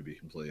this game, to be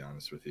completely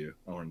honest with you.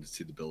 I wanted to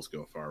see the Bills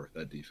go far with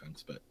that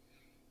defense, but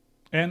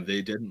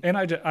they didn't. And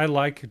I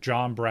like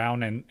John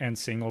Brown and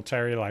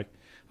Singletary. Like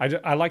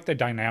I like the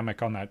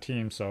dynamic on that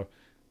team. So,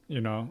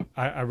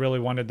 I really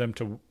wanted them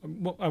to.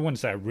 Well, I wouldn't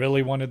say I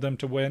really wanted them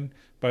to win,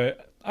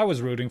 but I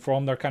was rooting for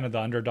them. They're kind of the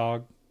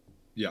underdog.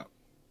 Yeah.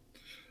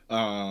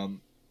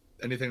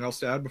 Anything else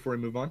to add before we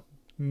move on?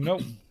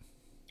 Nope.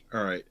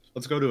 All right,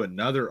 let's go to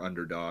another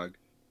underdog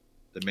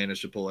that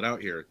managed to pull it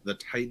out here. The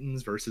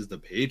Titans versus the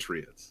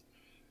Patriots.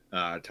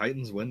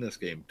 Titans win this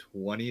game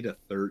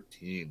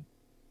 20-13.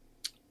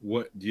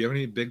 What do you have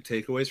any big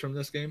takeaways from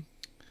this game?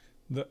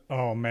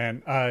 Oh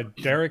man,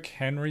 Derrick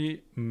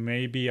Henry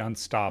may be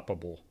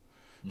unstoppable.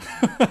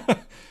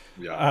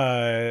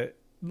 Yeah.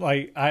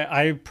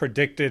 I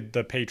predicted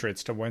the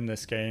Patriots to win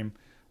this game.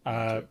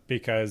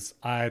 because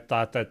I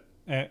thought that,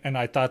 and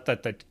I thought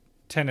that the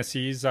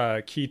Tennessee's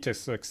key to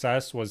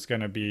success was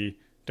going to be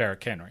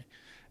Derrick Henry.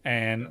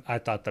 And I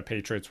thought the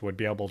Patriots would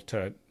be able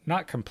to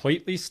not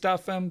completely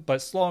stuff him,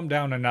 but slow him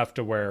down enough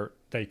to where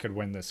they could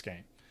win this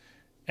game.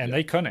 And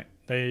they couldn't.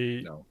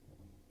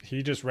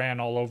 He just ran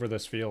all over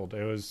this field.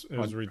 It was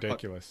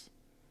ridiculous.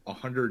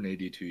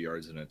 182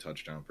 yards and a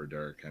touchdown for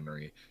Derrick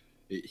Henry.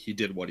 He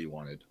did what he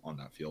wanted on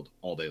that field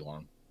all day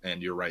long.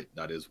 And you're right.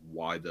 That is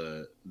why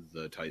the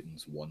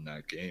Titans won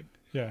that game.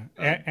 Yeah,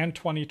 and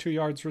 22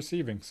 yards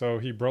receiving. So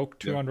he broke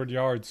 200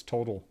 yards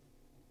total.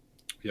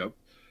 Yep.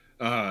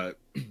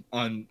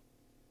 On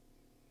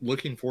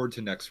looking forward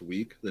to next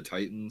week, the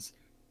Titans,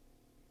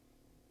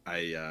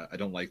 I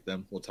don't like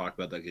them. We'll talk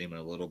about that game in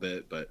a little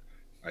bit, but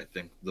I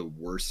think the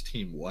worst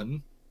team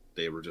won.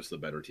 They were just the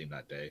better team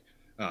that day.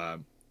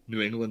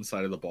 New England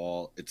side of the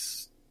ball,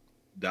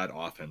 that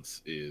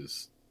offense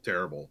is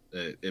terrible.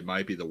 It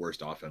might be the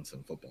worst offense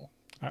in football.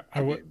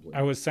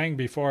 I was saying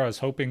before, I was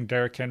hoping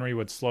Derrick Henry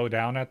would slow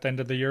down at the end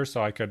of the year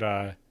so I could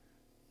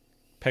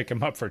pick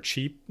him up for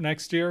cheap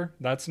next year.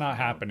 That's not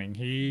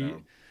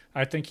happening.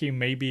 I think he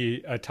may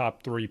be a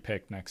top 3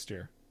 pick next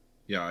year.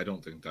 Yeah, I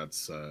don't think I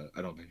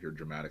don't think you're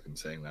dramatic in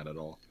saying that at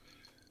all.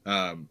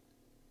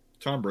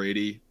 Tom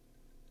Brady,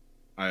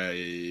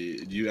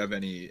 do you have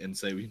any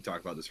insight? We can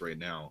talk about this right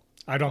now.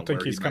 I don't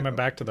think he's coming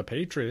back to the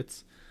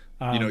Patriots.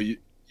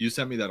 You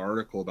sent me that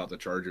article about the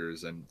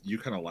Chargers, and you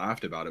kind of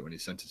laughed about it when you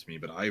sent it to me,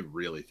 but I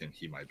really think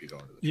he might be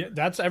going to the Chargers. Yeah,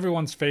 that's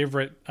everyone's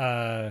favorite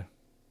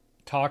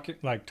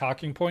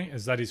talking point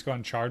is that he's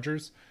going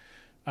Chargers.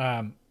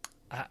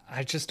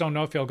 I just don't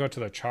know if he'll go to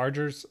the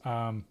Chargers.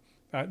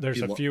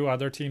 There's a few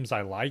other teams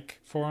I like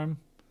for him.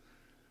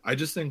 I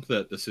just think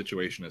that the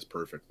situation is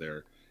perfect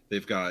there.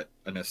 They've got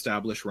an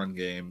established run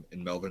game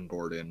in Melvin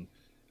Gordon.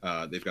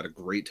 They've got a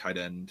great tight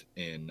end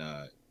in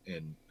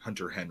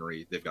Hunter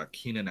Henry. They've got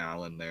Keenan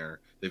Allen there.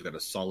 They've got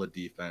a solid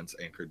defense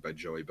anchored by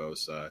Joey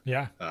Bosa.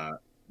 Yeah.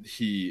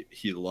 He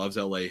loves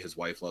LA. His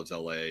wife loves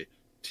LA.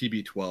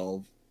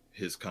 TB12,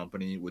 his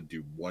company, would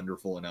do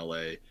wonderful in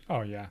LA.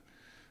 Oh yeah.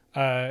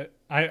 I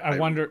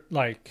wonder,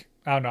 I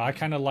don't know. I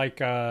kind of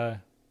like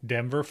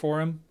Denver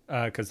for him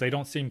because they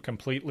don't seem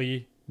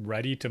completely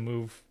ready to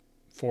move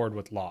forward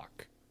with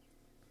Locke.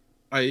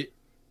 I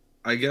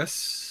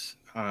guess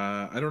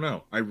I don't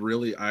know. I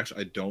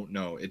don't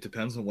know. It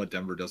depends on what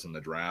Denver does in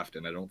the draft,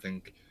 and I don't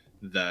think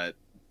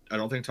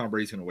Tom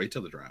Brady's going to wait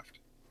till the draft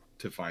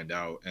to find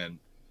out. And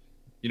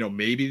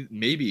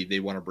maybe they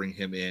want to bring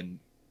him in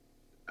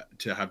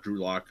to have Drew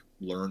Lock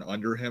learn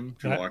under him.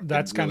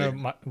 That's kind of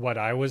what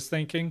I was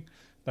thinking,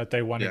 that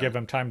they want to give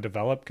him time to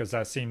develop, because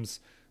that seems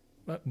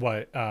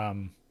what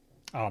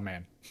oh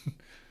man,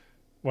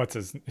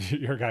 what's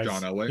your guy's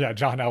John Elway? Yeah,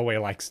 John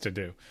Elway likes to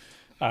do.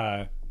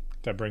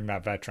 To bring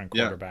that veteran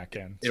quarterback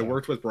in. So. It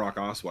worked with Brock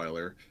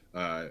Osweiler,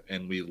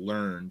 and we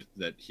learned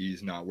that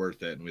he's not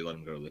worth it, and we let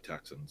him go to the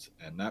Texans,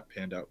 and that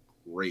panned out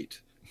great.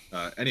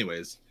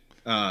 Anyways,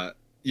 I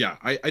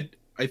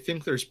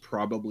think there's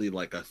probably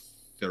like a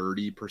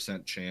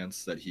 30%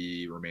 chance that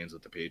he remains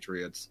with the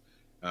Patriots.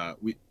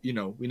 We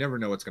never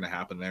know what's going to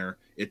happen there.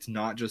 It's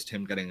not just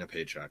him getting a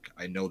paycheck.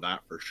 I know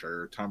that for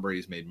sure. Tom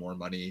Brady's made more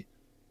money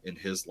in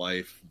his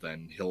life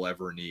than he'll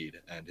ever need,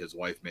 and his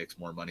wife makes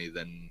more money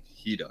than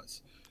he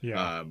does.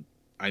 Yeah.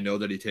 I know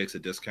that he takes a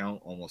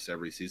discount almost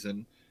every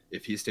season.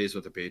 If he stays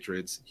with the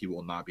Patriots, he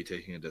will not be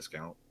taking a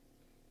discount.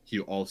 He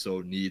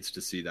also needs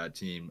to see that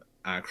team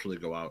actually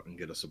go out and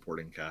get a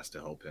supporting cast to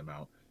help him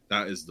out.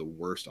 That is the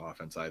worst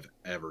offense I've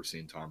ever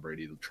seen Tom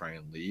Brady try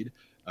and lead.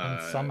 And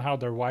somehow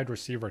their wide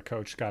receiver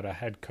coach got a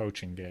head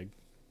coaching gig.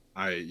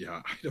 I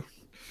don't.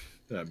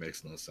 That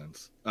makes no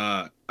sense.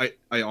 I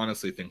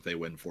honestly think they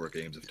win 4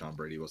 games if Tom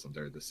Brady wasn't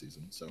there this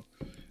season. So,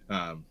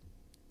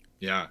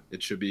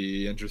 it should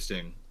be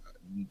interesting.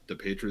 The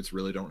Patriots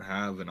really don't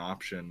have an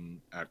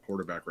option at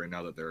quarterback right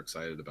now that they're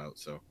excited about.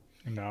 So,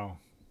 no.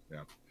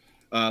 Yeah.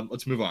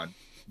 Let's move on.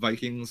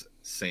 Vikings,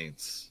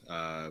 Saints.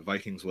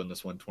 Vikings win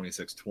this one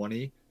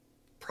 26-20.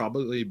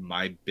 Probably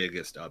my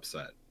biggest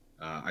upset.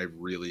 I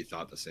really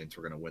thought the Saints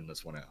were going to win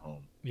this one at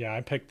home. Yeah,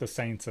 I picked the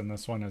Saints in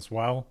this one as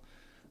well.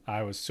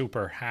 I was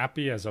super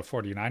happy as a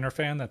 49er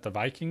fan that the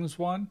Vikings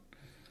won.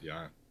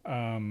 Yeah.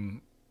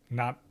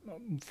 Not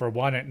for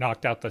one, it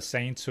knocked out the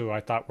Saints, who I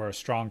thought were a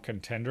strong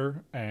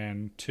contender,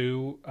 and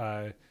 2,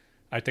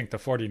 I think the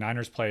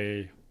 49ers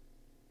play.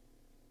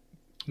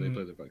 They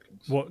play the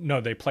Vikings. Well, no,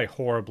 they play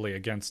horribly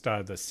against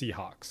the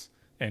Seahawks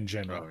in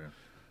general. Oh,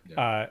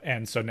 yeah.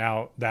 And so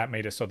now that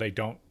made it so they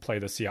don't play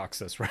the Seahawks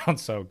this round.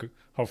 So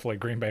hopefully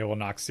Green Bay will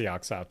knock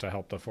Seahawks out to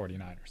help the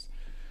 49ers.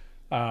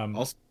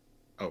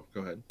 Oh,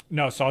 go ahead.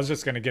 No, so I was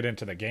just going to get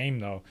into the game,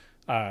 though.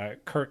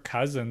 Kirk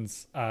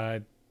Cousins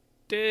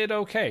did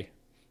okay.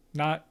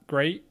 Not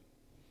great,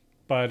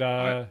 but...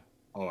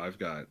 I've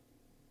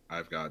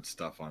got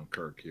stuff on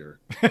Kirk here.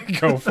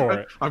 Go for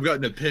it. I've got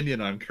an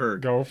opinion on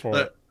Kirk. Go for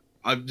it.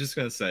 I'm just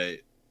going to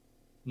say,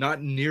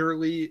 not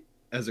nearly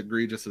as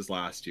egregious as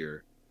last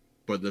year,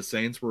 but the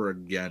Saints were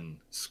again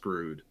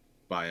screwed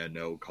by a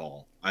no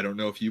call. I don't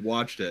know if you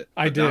watched it.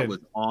 I but did. That was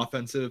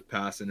offensive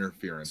pass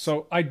interference.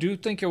 So I do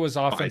think it was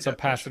offensive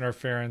pass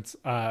interference,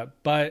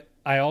 but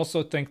I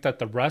also think that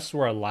the refs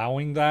were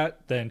allowing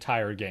that the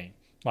entire game,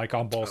 like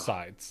on both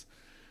sides.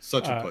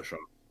 Such a push off.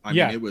 I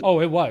Yeah. mean, it was,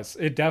 Oh, it was.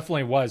 It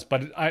definitely was.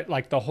 But I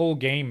like the whole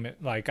game.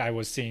 Like I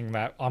was seeing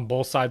that on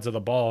both sides of the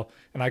ball,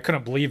 and I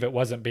couldn't believe it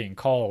wasn't being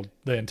called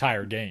the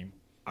entire game.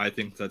 I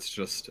think that's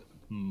just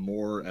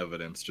more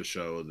evidence to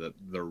show that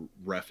the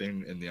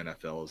reffing in the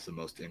NFL is the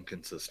most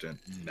inconsistent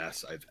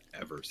mess I've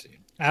ever seen.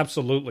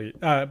 Absolutely.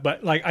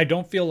 But like I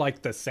don't feel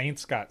like the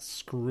Saints got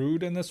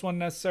screwed in this one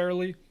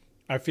necessarily.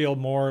 I feel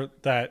more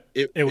that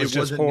it was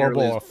just wasn't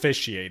horrible nearly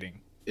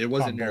officiating. It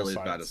wasn't on nearly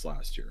both as bad sides. as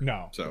last year.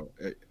 No. So,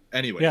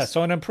 anyways. Yeah,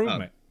 so an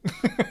improvement.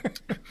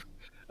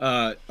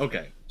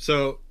 Okay.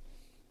 So,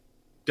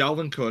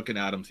 Dalvin Cook and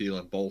Adam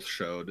Thielen both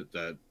showed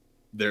that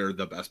they're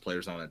the best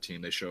players on that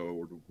team. They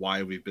showed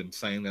why we've been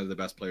saying they're the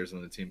best players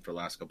on the team for the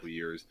last couple of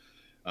years.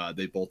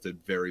 They both did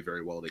very,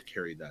 very well. They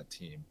carried that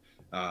team.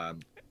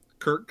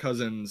 Kirk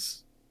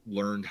Cousins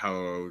learned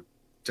how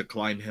to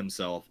climb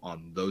himself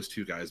on those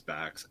two guys'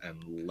 backs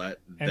and let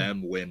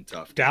them win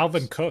tough games.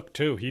 Dalvin Cook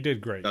too. He did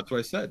great. That's what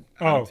I said.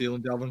 Oh. Adam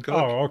Thielen, Dalvin Cook.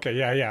 Oh, okay.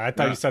 Yeah. I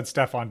thought Yeah. you said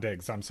Stephon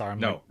Diggs. I'm sorry.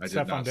 No, I did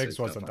Stephon not say Diggs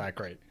wasn't Stephon that Diggs.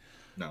 great.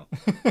 No.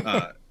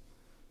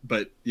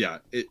 But yeah,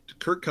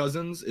 Kirk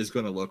Cousins is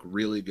going to look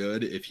really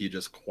good if he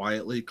just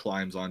quietly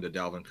climbs onto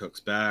Dalvin Cook's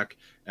back,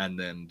 and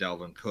then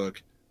Dalvin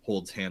Cook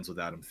holds hands with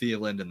Adam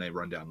Thielen and they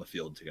run down the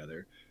field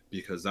together,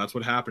 because that's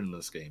what happened in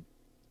this game.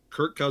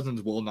 Kirk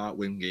Cousins will not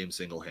win games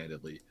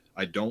single-handedly.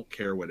 I don't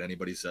care what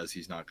anybody says,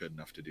 he's not good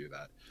enough to do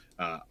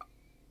that.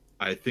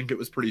 I think it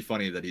was pretty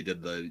funny that he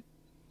did the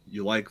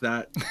 "you like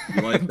that?"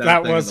 You like that?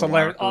 That thing was in the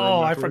hilarious. locker room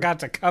Oh, I afterwards? forgot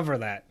to cover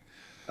that.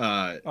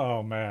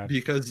 Oh man.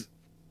 Because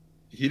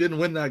he didn't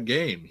win that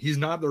game. He's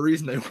not the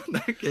reason they won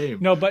that game.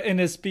 No, but in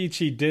his speech,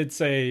 he did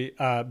say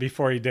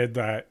before he did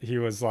that, he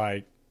was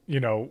like,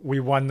 we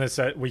won this.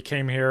 We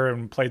came here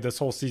and played this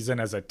whole season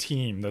as a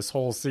team,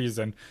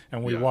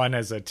 and we won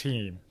as a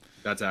team.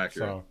 That's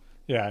accurate. So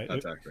yeah,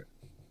 That's accurate.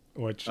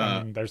 which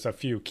I mean, there's a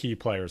few key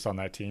players on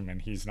that team,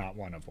 and he's not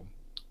one of them.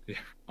 Yeah.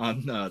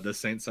 On the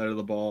Saints side of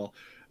the ball,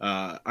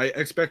 I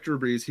expect Drew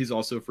Brees. He's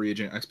also a free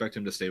agent. I expect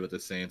him to stay with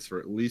the Saints for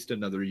at least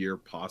another year,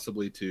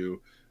 possibly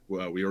two.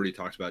 We already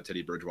talked about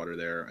Teddy Bridgewater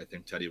there. I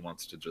think Teddy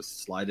wants to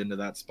just slide into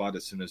that spot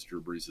as soon as Drew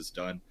Brees is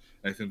done.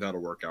 And I think that'll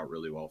work out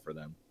really well for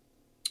them.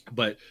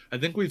 But I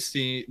think we'll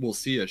see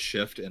a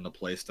shift in the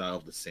play style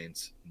of the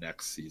Saints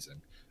next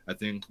season. I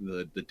think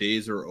the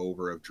days are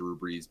over of Drew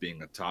Brees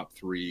being a top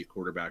 3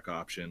 quarterback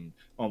option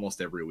almost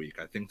every week.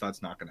 I think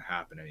that's not going to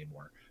happen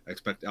anymore. I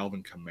expect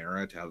Alvin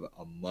Kamara to have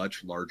a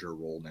much larger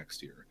role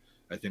next year.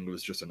 I think it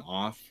was just an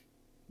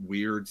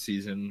weird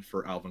season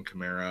for Alvin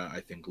Kamara.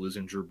 I think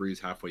losing Drew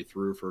Brees halfway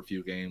through for a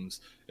few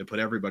games, it put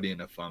everybody in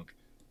a funk.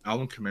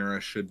 Alvin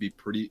Kamara should be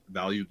pretty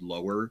valued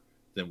lower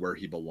than where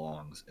he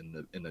belongs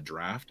in the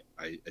draft.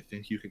 I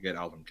think you could get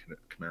Alvin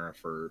Kamara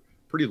for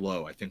pretty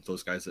low. I think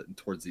those guys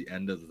towards the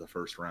end of the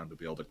first round would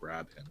be able to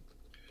grab him.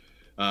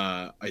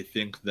 I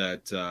think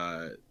that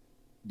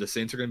the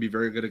Saints are going to be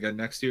very good again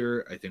next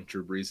year. I think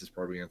Drew Brees is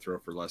probably going to throw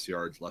for less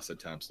yards, less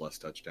attempts, less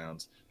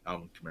touchdowns.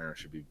 Alvin Kamara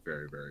should be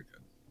very, very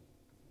good.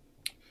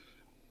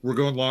 We're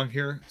going long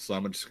here, so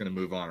I'm just going to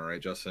move on. All right,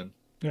 Justin?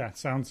 Yeah,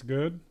 sounds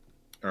good.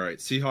 All right,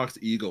 Seahawks,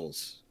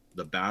 Eagles,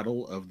 the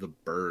battle of the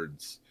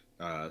birds.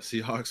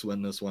 Seahawks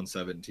win this one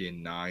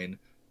 17-9.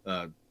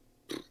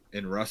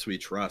 In Russ we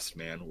trust,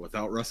 man.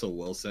 Without Russell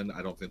Wilson,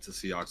 I don't think the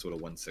Seahawks would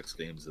have won 6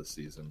 games this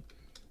season.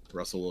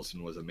 Russell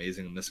Wilson was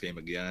amazing in this game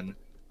again,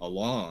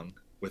 along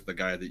with the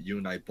guy that you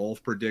and I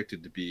both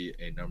predicted to be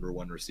a number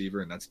 1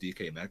 receiver, and that's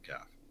DK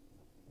Metcalf.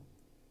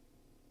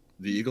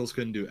 The Eagles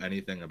couldn't do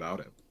anything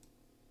about him.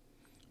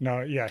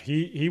 No, yeah,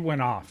 he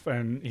went off,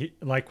 and he,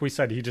 like we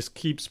said, he just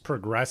keeps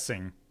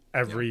progressing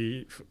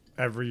every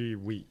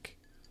week.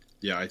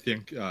 Yeah, I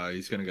think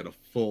he's going to get a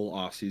full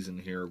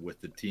offseason here with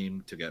the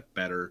team to get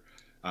better.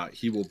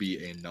 He will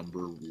be a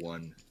number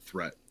 1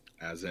 threat,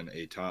 as in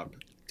a top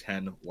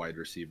 10 wide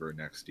receiver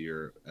next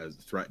year, as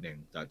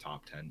threatening that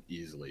top 10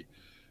 easily.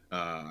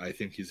 I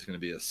think he's going to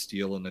be a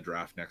steal in the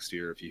draft next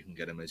year if you can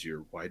get him as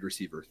your wide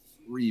receiver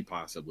 3,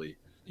 possibly.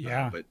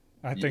 Yeah, but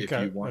I think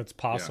it's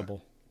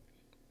possible. Yeah.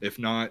 If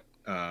not,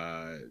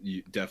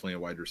 definitely a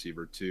wide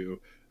receiver 2.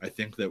 I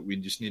think that we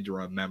just need to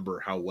remember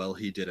how well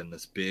he did in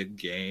this big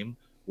game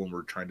when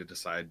we're trying to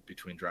decide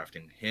between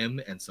drafting him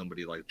and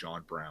somebody like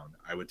John Brown.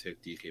 I would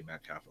take DK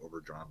Metcalf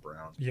over John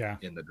Brown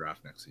in the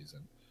draft next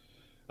season.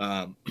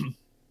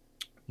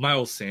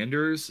 Miles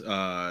Sanders,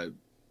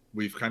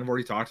 we've kind of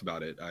already talked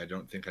about it. I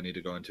don't think I need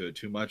to go into it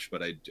too much,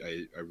 but I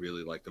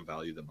really like the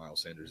value that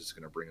Miles Sanders is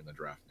going to bring in the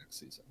draft next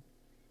season.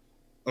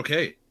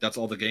 Okay, that's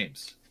all the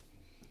games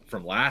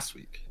from last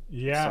week.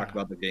 Yeah. Let's talk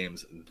about the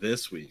games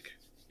this week.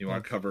 You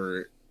want to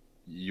cover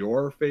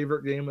your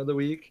favorite game of the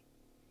week?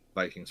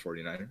 Vikings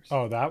 49ers.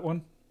 Oh, that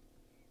one?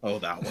 Oh,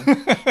 that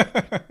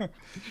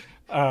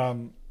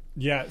one.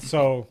 Yeah,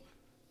 so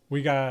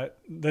we got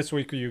this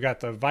week, you got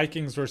the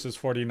Vikings versus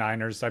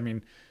 49ers. I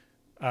mean,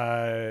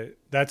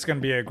 That's going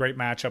to be a great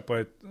matchup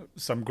with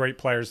some great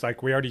players.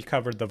 Like we already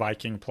covered the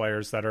Viking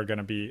players that are going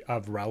to be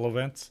of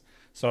relevance,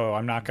 so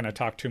I'm not going to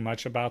talk too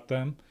much about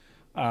them.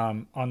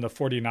 On the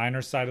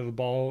 49ers side of the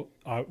ball,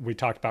 we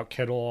talked about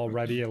Kittle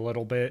already a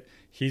little bit.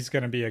 He's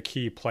going to be a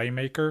key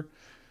playmaker.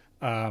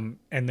 And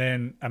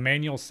then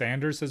Emmanuel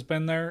Sanders has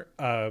been there,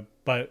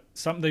 but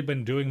something they've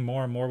been doing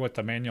more and more with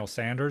Emmanuel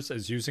Sanders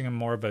is using him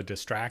more of a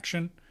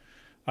distraction.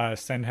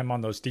 Send him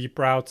on those deep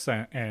routes,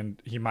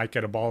 and he might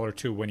get a ball or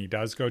two when he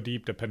does go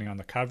deep, depending on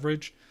the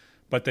coverage.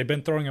 But they've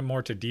been throwing him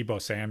more to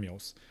Deebo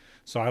Samuels.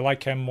 So I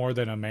like him more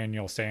than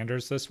Emmanuel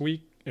Sanders this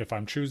week if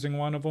I'm choosing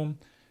one of them.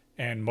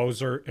 And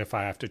Moser, if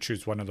I have to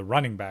choose one of the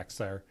running backs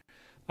there,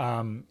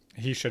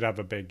 he should have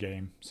a big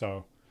game.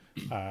 So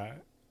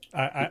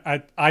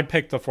I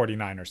picked the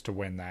 49ers to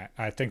win that.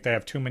 I think they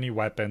have too many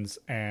weapons,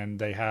 and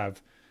they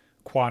have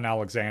Quan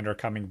Alexander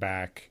coming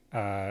back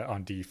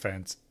on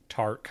defense,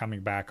 Tart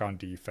coming back on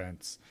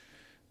defense.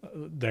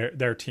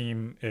 Their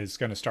team is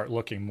going to start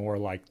looking more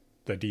like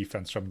the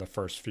defense from the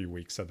first few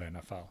weeks of the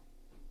NFL.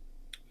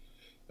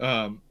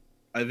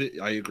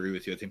 I agree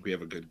with you. I think we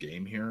have a good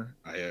game here.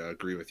 I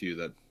agree with you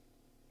that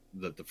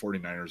the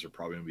 49ers are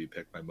probably going to be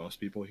picked by most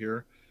people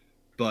here.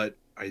 But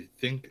I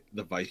think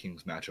the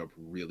Vikings match up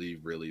really,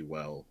 really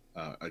well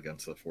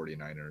against the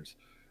 49ers.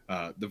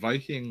 The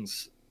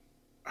Vikings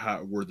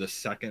were the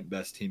second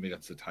best team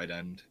against the tight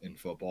end in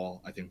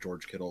football. I think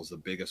George Kittle is the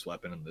biggest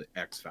weapon and the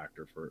X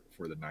factor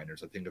for the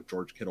Niners. I think if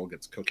George Kittle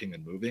gets cooking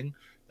and moving,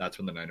 that's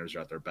when the Niners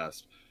are at their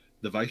best.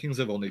 The Vikings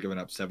have only given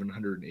up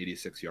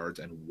 786 yards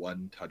and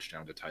 1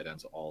 touchdown to tight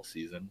ends all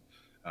season.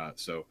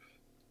 So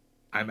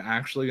I'm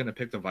actually going to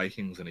pick the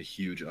Vikings in a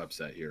huge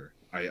upset here.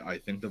 I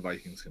think the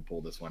Vikings can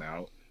pull this one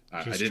out.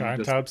 Just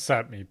trying to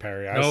upset me,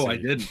 Perry. I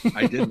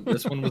didn't.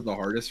 This one was the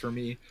hardest for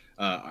me.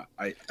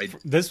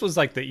 This was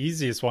like the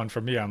easiest one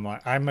for me.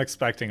 I'm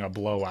expecting a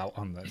blowout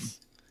on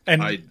this.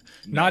 And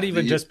not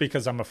even just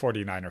because I'm a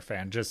 49er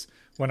fan. Just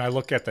when I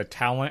look at the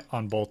talent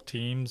on both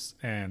teams,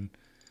 and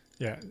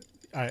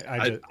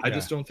I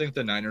just don't think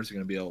the Niners are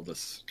going to be able to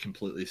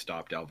completely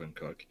stop Dalvin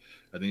Cook.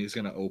 I think he's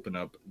going to open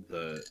up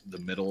the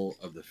middle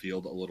of the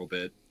field a little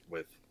bit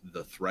with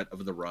the threat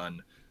of the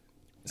run.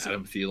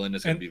 Adam Thielen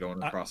is going to be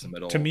going across the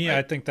middle. To me,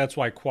 I think that's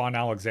why Quan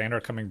Alexander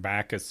coming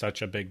back is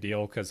such a big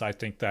deal, because I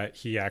think that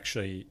he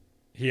actually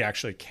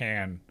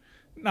can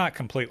not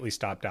completely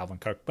stop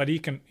Dalvin Cook, but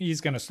he's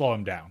going to slow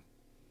him down.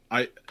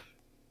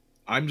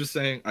 I'm just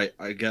saying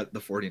I get the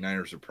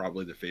 49ers are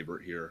probably the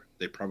favorite here.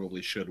 They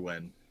probably should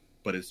win,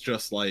 but it's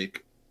just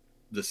like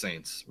the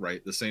Saints,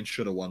 right? The Saints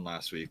should have won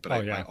last week, but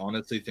I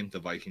honestly think the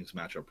Vikings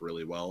match up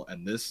really well.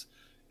 And this,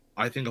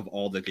 I think of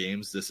all the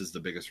games, this is the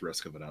biggest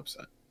risk of an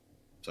upset.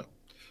 So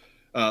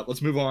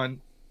let's move on.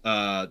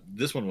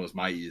 This one was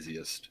my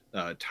easiest.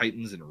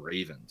 Titans and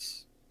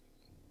Ravens.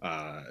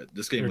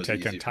 This game was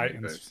taking easy.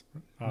 Titans.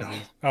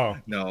 No,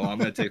 I'm going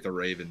to take the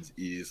Ravens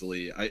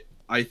easily.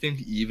 I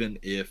think even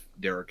if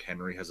Derrick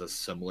Henry has a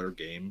similar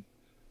game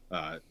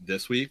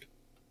this week,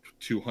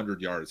 200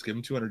 yards, give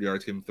him 200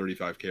 yards, give him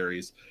 35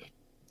 carries,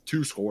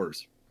 2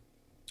 scores,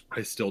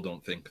 I still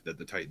don't think that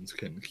the Titans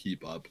can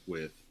keep up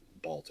with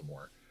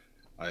Baltimore.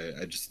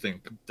 I just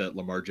think that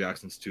Lamar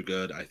Jackson's too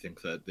good. I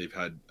think that they've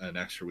had an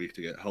extra week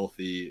to get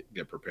healthy,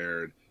 get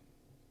prepared.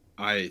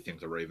 I think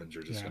the Ravens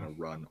are just going to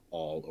run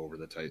all over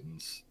the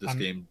Titans. This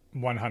game,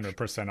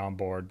 100% on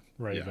board,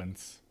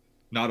 Ravens.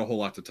 Yeah. Not a whole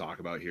lot to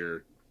talk about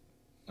here,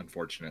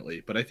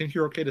 unfortunately. But I think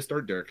you're okay to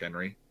start Derrick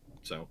Henry.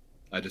 So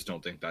I just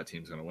don't think that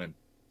team's going to win.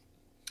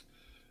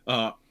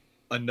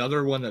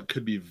 Another one that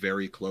could be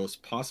very close,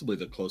 possibly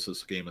the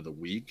closest game of the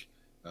week.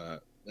 I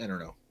don't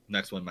know.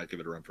 Next one might give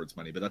it a run for its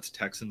money, but that's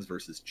Texans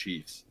versus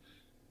Chiefs.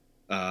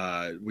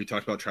 We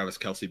talked about Travis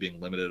Kelce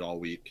being limited all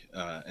week,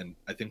 and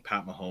I think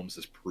Pat Mahomes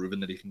has proven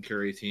that he can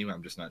carry a team.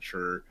 I'm just not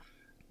sure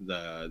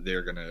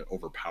they're going to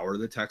overpower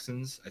the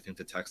Texans. I think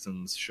the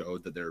Texans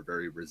showed that they're a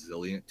very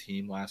resilient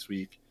team last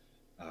week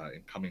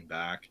in coming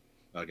back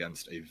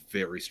against a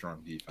very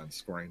strong defense,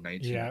 scoring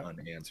 19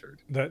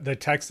 unanswered. The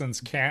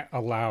Texans can't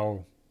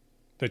allow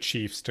the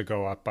Chiefs to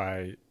go up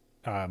by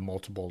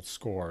multiple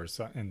scores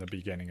in the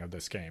beginning of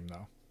this game,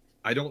 though.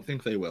 I don't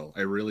think they will.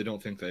 I really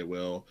don't think they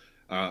will.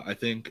 I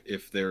think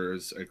if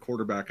there's a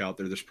quarterback out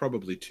there, there's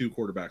probably 2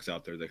 quarterbacks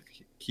out there that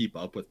keep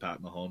up with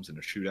Pat Mahomes in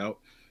a shootout.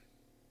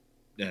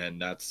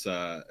 And that's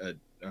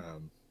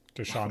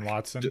Deshaun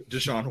Watson.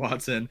 Deshaun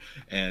Watson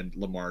and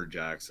Lamar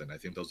Jackson. I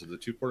think those are the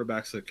 2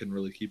 quarterbacks that can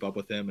really keep up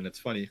with him. And it's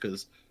funny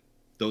because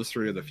those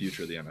 3 are the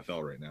future of the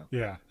NFL right now.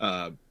 Yeah.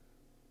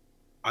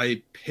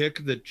 I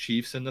pick the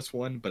Chiefs in this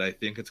one, but I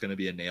think it's going to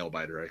be a nail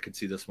biter. I could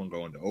see this one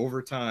going to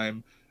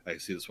overtime. I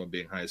see this one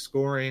being high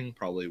scoring,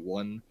 probably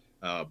won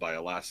by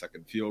a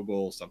last-second field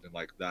goal, something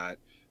like that.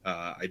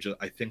 I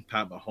think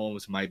Pat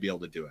Mahomes might be able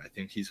to do it. I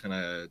think he's going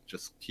to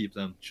just keep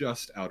them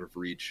just out of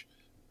reach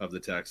of the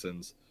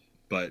Texans.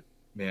 But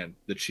man,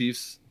 the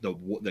Chiefs,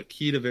 the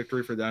key to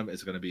victory for them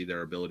is going to be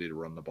their ability to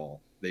run the ball.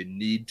 They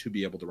need to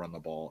be able to run the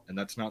ball, and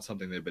that's not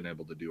something they've been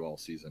able to do all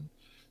season.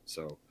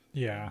 So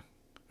yeah.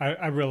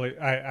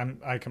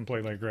 I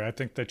completely agree. I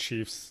think the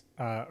Chiefs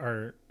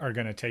are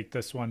going to take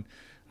this one.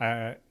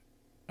 I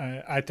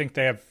think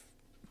they have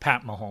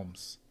Pat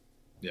Mahomes.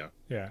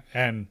 Yeah,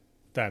 and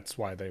that's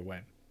why they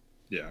win.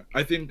 Yeah,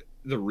 I think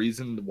the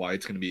reason why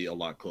it's going to be a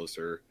lot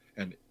closer,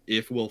 and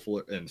if Will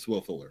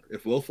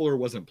Fuller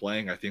wasn't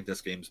playing, I think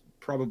this game's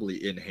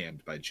probably in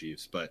hand by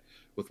Chiefs. But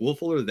with Will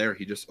Fuller there,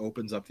 he just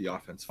opens up the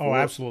offense. Oh,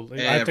 absolutely!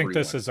 Everyone. I think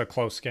this is a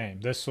close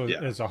game. This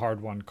is a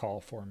hard one call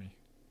for me.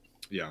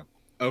 Yeah.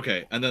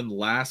 Okay, and then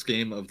last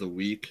game of the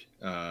week,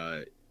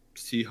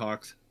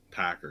 Seahawks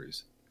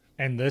Packers,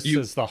 and this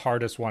is the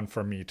hardest one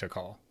for me to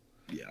call.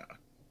 Yeah,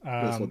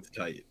 this one's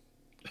tight.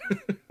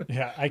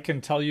 Yeah, I can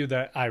tell you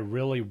that I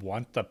really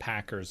want the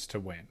Packers to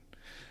win.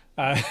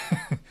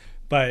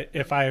 But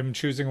if I am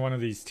choosing one of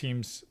these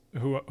teams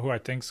who I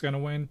think is going to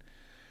win,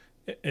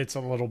 it's a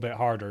little bit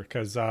harder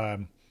because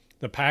the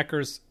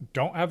Packers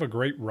don't have a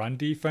great run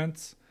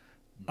defense,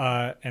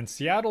 and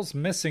Seattle's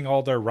missing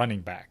all their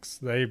running backs.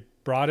 They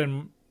brought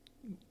in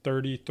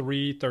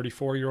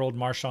 34-year-old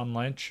Marshawn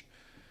Lynch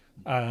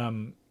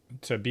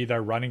to be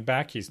their running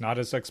back. He's not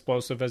as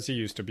explosive as he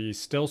used to be. He's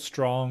still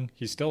strong.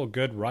 He's still a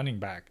good running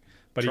back.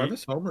 But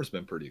Travis Homer's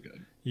been pretty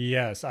good.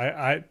 Yes,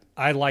 I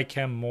like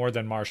him more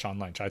than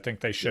Marshawn Lynch. I think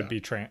they should be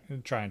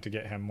trying to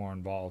get him more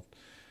involved.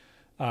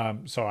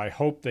 So I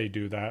hope they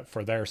do that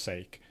for their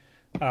sake.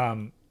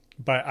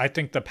 But I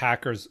think the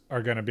Packers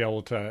are going to be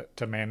able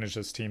to manage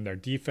this team. Their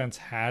defense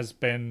has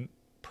been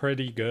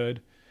pretty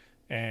good,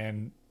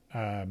 and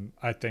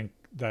I think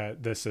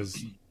that this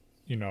is,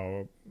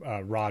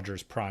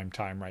 Rodgers' prime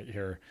time right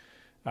here.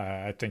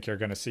 I think you're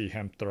going to see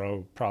him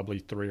throw probably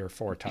 3 or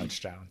 4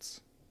 touchdowns.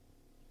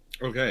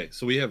 Okay,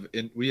 so we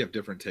have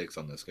different takes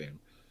on this game.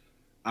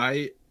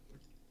 I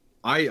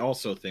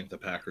also think the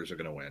Packers are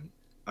going to win.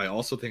 I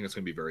also think it's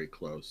going to be very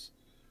close.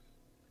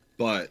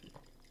 But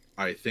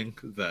I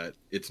think that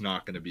it's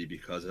not going to be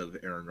because of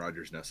Aaron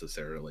Rodgers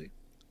necessarily.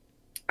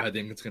 I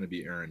think it's going to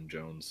be Aaron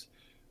Jones,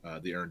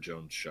 the Aaron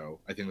Jones show.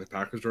 I think the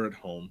Packers are at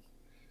home.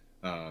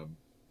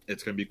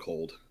 It's going to be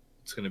cold.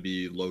 It's going to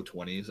be low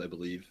 20s, I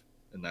believe,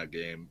 in that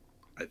game.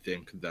 I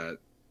think that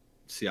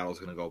Seattle's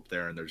going to go up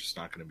there and they're just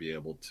not going to be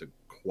able to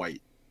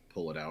quite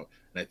pull it out.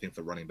 And I think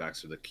the running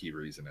backs are the key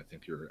reason. I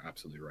think you're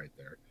absolutely right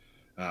there.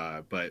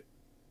 But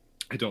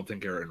I don't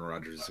think Aaron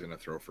Rodgers is going to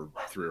throw for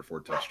 3 or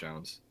 4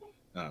 touchdowns.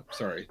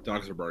 Sorry,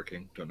 dogs are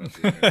barking. Don't know if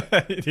you can hear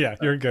that. Yeah,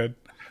 you're good.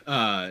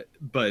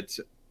 But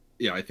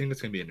yeah, I think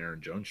it's going to be an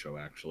Aaron Jones show,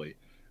 actually,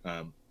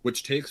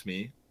 which takes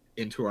me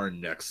into our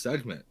next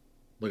segment.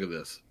 Look at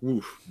this.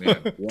 Oof,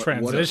 man.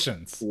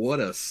 Transitions. What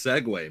a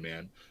segue,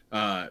 man.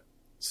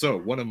 So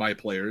one of my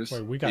players.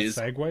 Wait, we got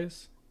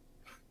segues?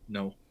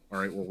 No. All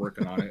right, we're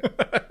working on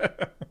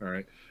it. All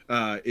right.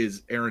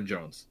 Is Aaron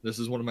Jones. This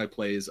is one of my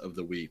plays of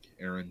the week,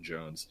 Aaron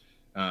Jones.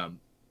 I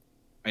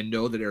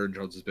know that Aaron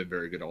Jones has been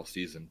very good all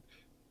season,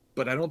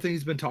 but I don't think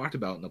he's been talked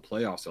about in the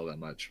playoffs all that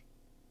much.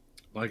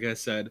 Like I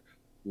said,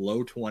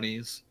 low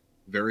 20s,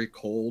 very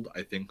cold.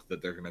 I think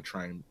that they're going to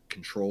try and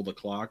control the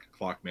clock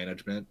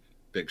management.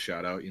 Big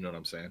shout out, you know what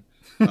I'm saying?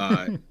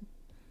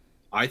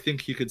 I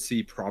think you could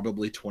see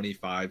probably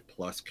 25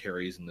 plus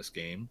carries in this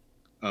game.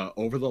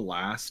 Over the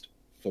last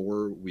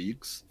 4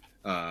 weeks,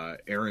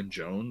 Aaron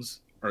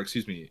Jones, or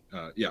excuse me,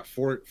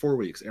 4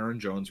 weeks,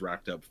 Aaron Jones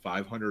racked up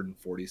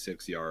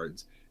 546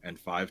 yards and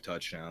 5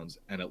 touchdowns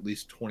and at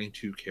least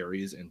 22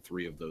 carries in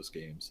 3 of those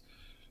games.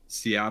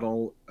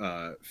 Seattle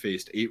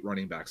faced 8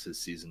 running backs this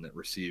season that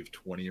received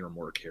 20 or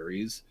more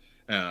carries.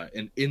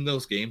 And in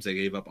those games, they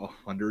gave up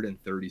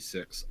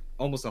 136,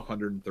 almost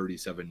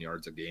 137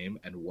 yards a game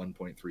and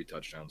 1.3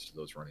 touchdowns to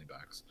those running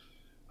backs.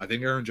 I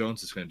think Aaron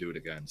Jones is going to do it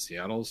again.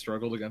 Seattle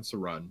struggled against the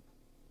run.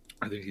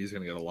 I think he's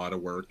going to get a lot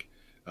of work.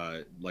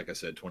 Like I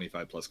said,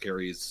 25 plus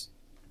carries.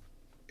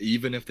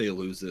 Even if they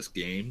lose this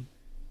game,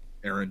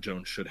 Aaron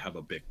Jones should have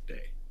a big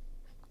day.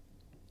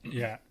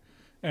 Yeah.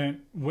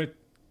 And with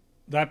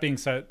that being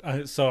said,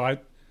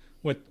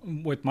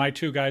 with my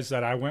 2 guys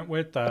that I went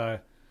with,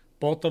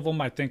 both of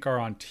them I think are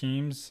on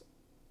teams.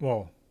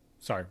 Well,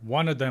 sorry,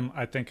 one of them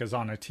I think is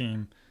on a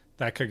team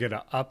that could get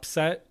an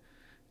upset,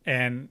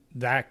 and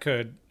that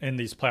could, in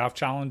these playoff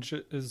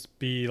challenges,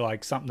 be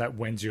like something that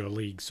wins you a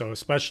league. So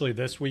especially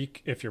this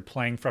week, if you're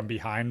playing from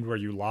behind where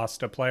you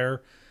lost a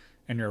player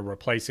and you're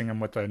replacing him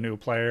with a new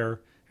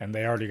player and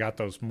they already got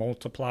those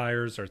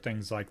multipliers or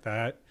things like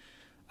that,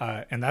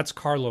 and that's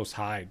Carlos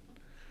Hyde.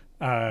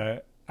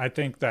 I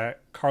think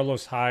that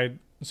Carlos Hyde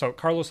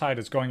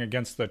is going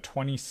against the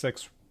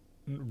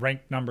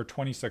ranked number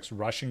 26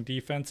 rushing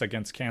defense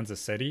against Kansas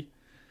City.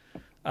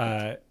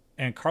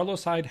 And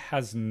Carlos Hyde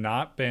has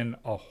not been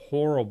a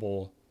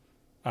horrible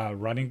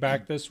running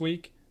back this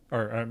week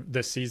or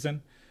this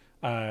season.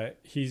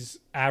 He's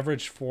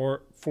averaged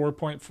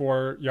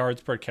 4.4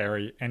 yards per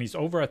carry, and he's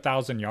over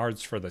 1,000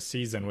 yards for the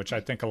season, which I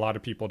think a lot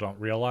of people don't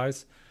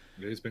realize.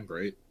 Yeah, he's been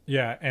great.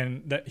 Yeah,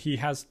 and that he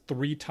has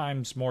 3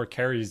 times more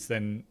carries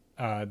than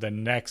the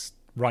next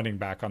running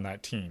back on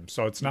that team.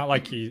 So it's not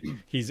like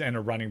he's in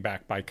a running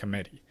back by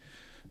committee.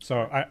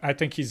 So I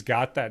think he's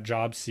got that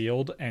job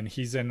sealed, and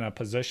he's in a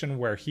position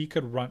where he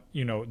could run,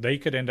 they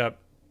could end up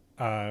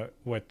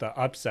with the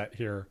upset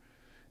here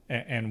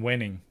and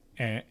winning,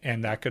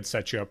 and that could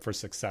set you up for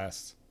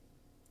success.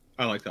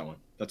 I like that one.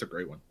 That's a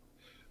great one.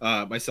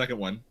 My second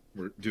one,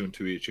 we're doing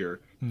 2 each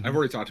here. I've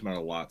already talked about it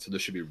a lot, so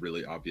this should be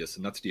really obvious,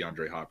 and that's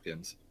DeAndre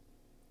Hopkins.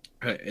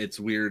 It's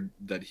weird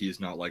that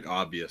he's not like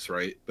obvious,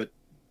 right? But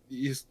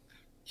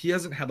he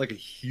hasn't had like a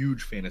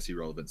huge fantasy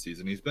relevant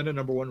season. He's been a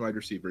number 1 wide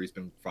receiver. He's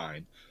been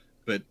fine.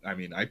 But I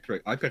mean, I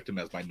picked him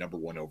as my number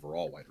 1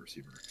 overall wide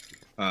receiver.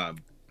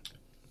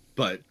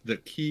 But the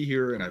key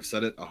here, and I've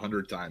said it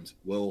 100 times,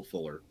 Will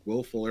Fuller.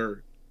 Will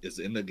Fuller is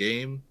in the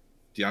game.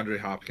 DeAndre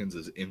Hopkins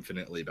is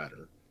infinitely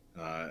better.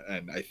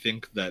 And I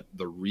think that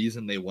the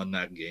reason they won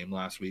that game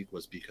last week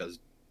was because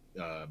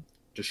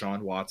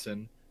Deshaun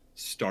Watson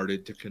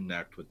started to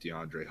connect with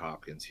DeAndre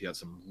Hopkins. He had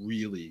some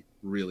really,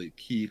 really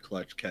key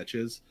clutch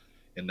catches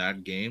in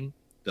that game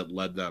that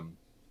led them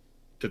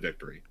to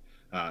victory.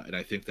 And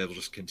I think they'll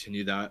just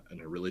continue that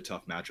in a really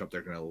tough matchup.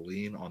 They're going to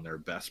lean on their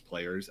best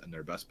players, and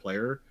their best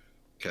player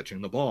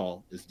catching the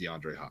ball is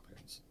DeAndre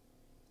Hopkins.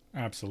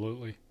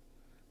 Absolutely.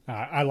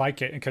 I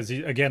like it because,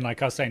 again,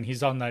 like I was saying,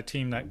 he's on that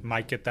team that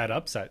might get that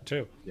upset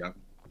too. Yeah.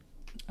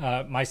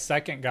 My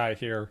second guy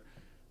here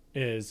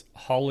is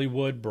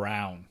Hollywood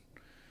Brown.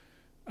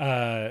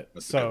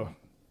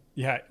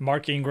 Yeah,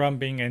 Mark Ingram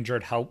being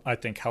injured I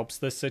think helps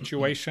this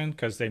situation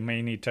because they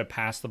may need to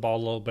pass the ball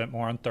a little bit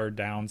more on third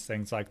downs,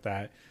 things like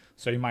that.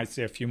 So you might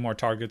see a few more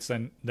targets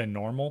than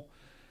normal.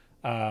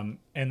 And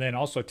then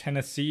also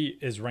Tennessee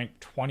is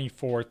ranked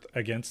 24th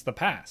against the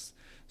pass.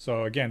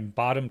 So again,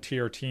 bottom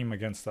tier team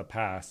against the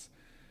pass.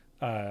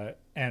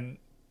 And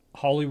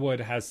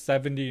Hollywood has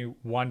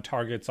 71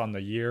 targets on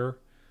the year.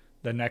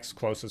 The next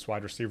closest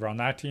wide receiver on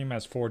that team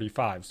has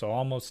 45, so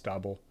almost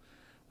double.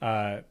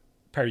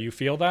 Perry, you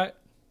feel that?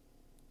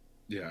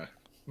 Yeah.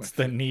 It's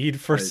the need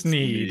for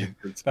Snead.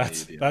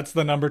 That's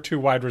the number 2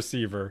 wide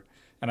receiver.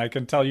 And I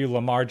can tell you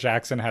Lamar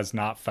Jackson has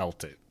not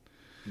felt it.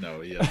 No,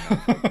 he has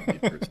not felt the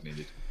need for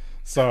Snead.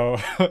 So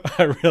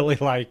I really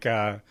like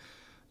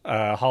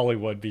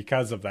Hollywood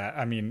because of that.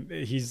 I mean,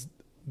 he's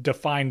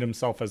defined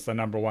himself as the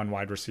number 1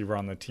 wide receiver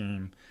on the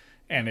team,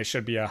 and it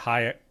should be a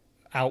high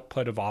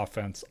output of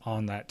offense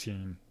on that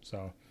team.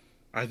 So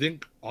I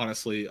think,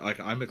 honestly, like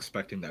I'm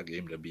expecting that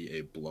game to be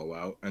a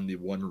blowout, and the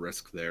one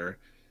risk there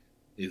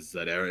is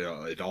that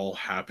it all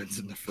happens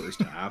in the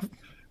first half,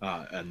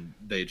 and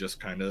they just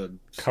kind of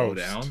slow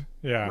down.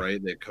 Yeah,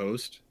 right. They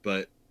coast,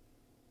 but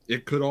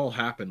it could all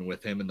happen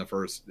with him in the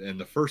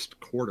first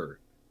quarter.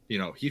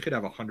 He could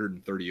have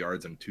 130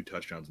 yards and 2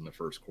 touchdowns in the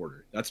first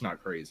quarter. That's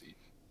not crazy.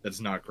 That's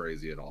not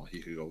crazy at all.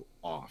 He could go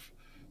off.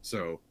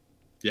 So,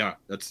 yeah,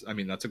 that's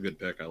a good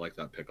pick. I like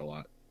that pick a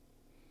lot.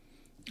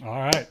 All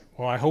right.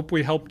 Well, I hope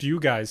we helped you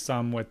guys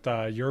some with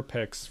your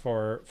picks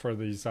for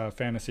these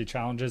fantasy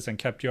challenges and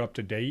kept you up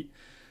to date.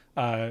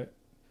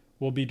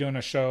 We'll be doing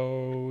a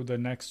show the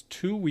next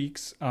 2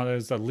 weeks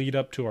as a lead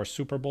up to our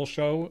Super Bowl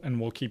show, and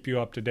we'll keep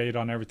you up to date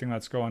on everything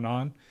that's going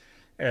on.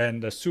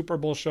 And the Super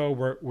Bowl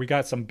show, we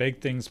got some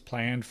big things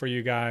planned for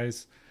you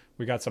guys.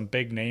 We got some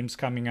big names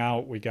coming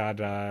out. We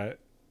got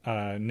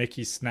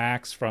Nikki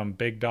Snacks from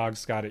Big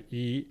Dogs Gotta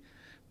Eat.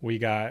 We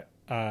got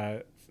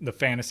the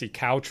Fantasy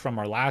Couch from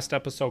our last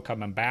episode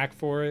coming back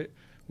for it.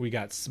 We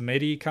got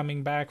Smitty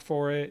coming back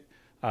for it.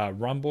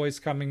 Rumboy's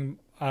coming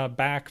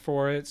back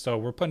for it. So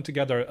we're putting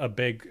together a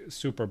big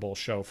Super Bowl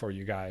show for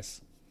you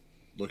guys.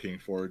 Looking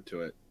forward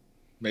to it.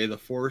 May the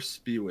force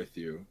be with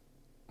you.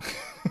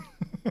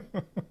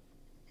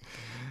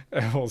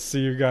 And we'll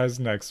see you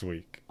guys next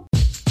week.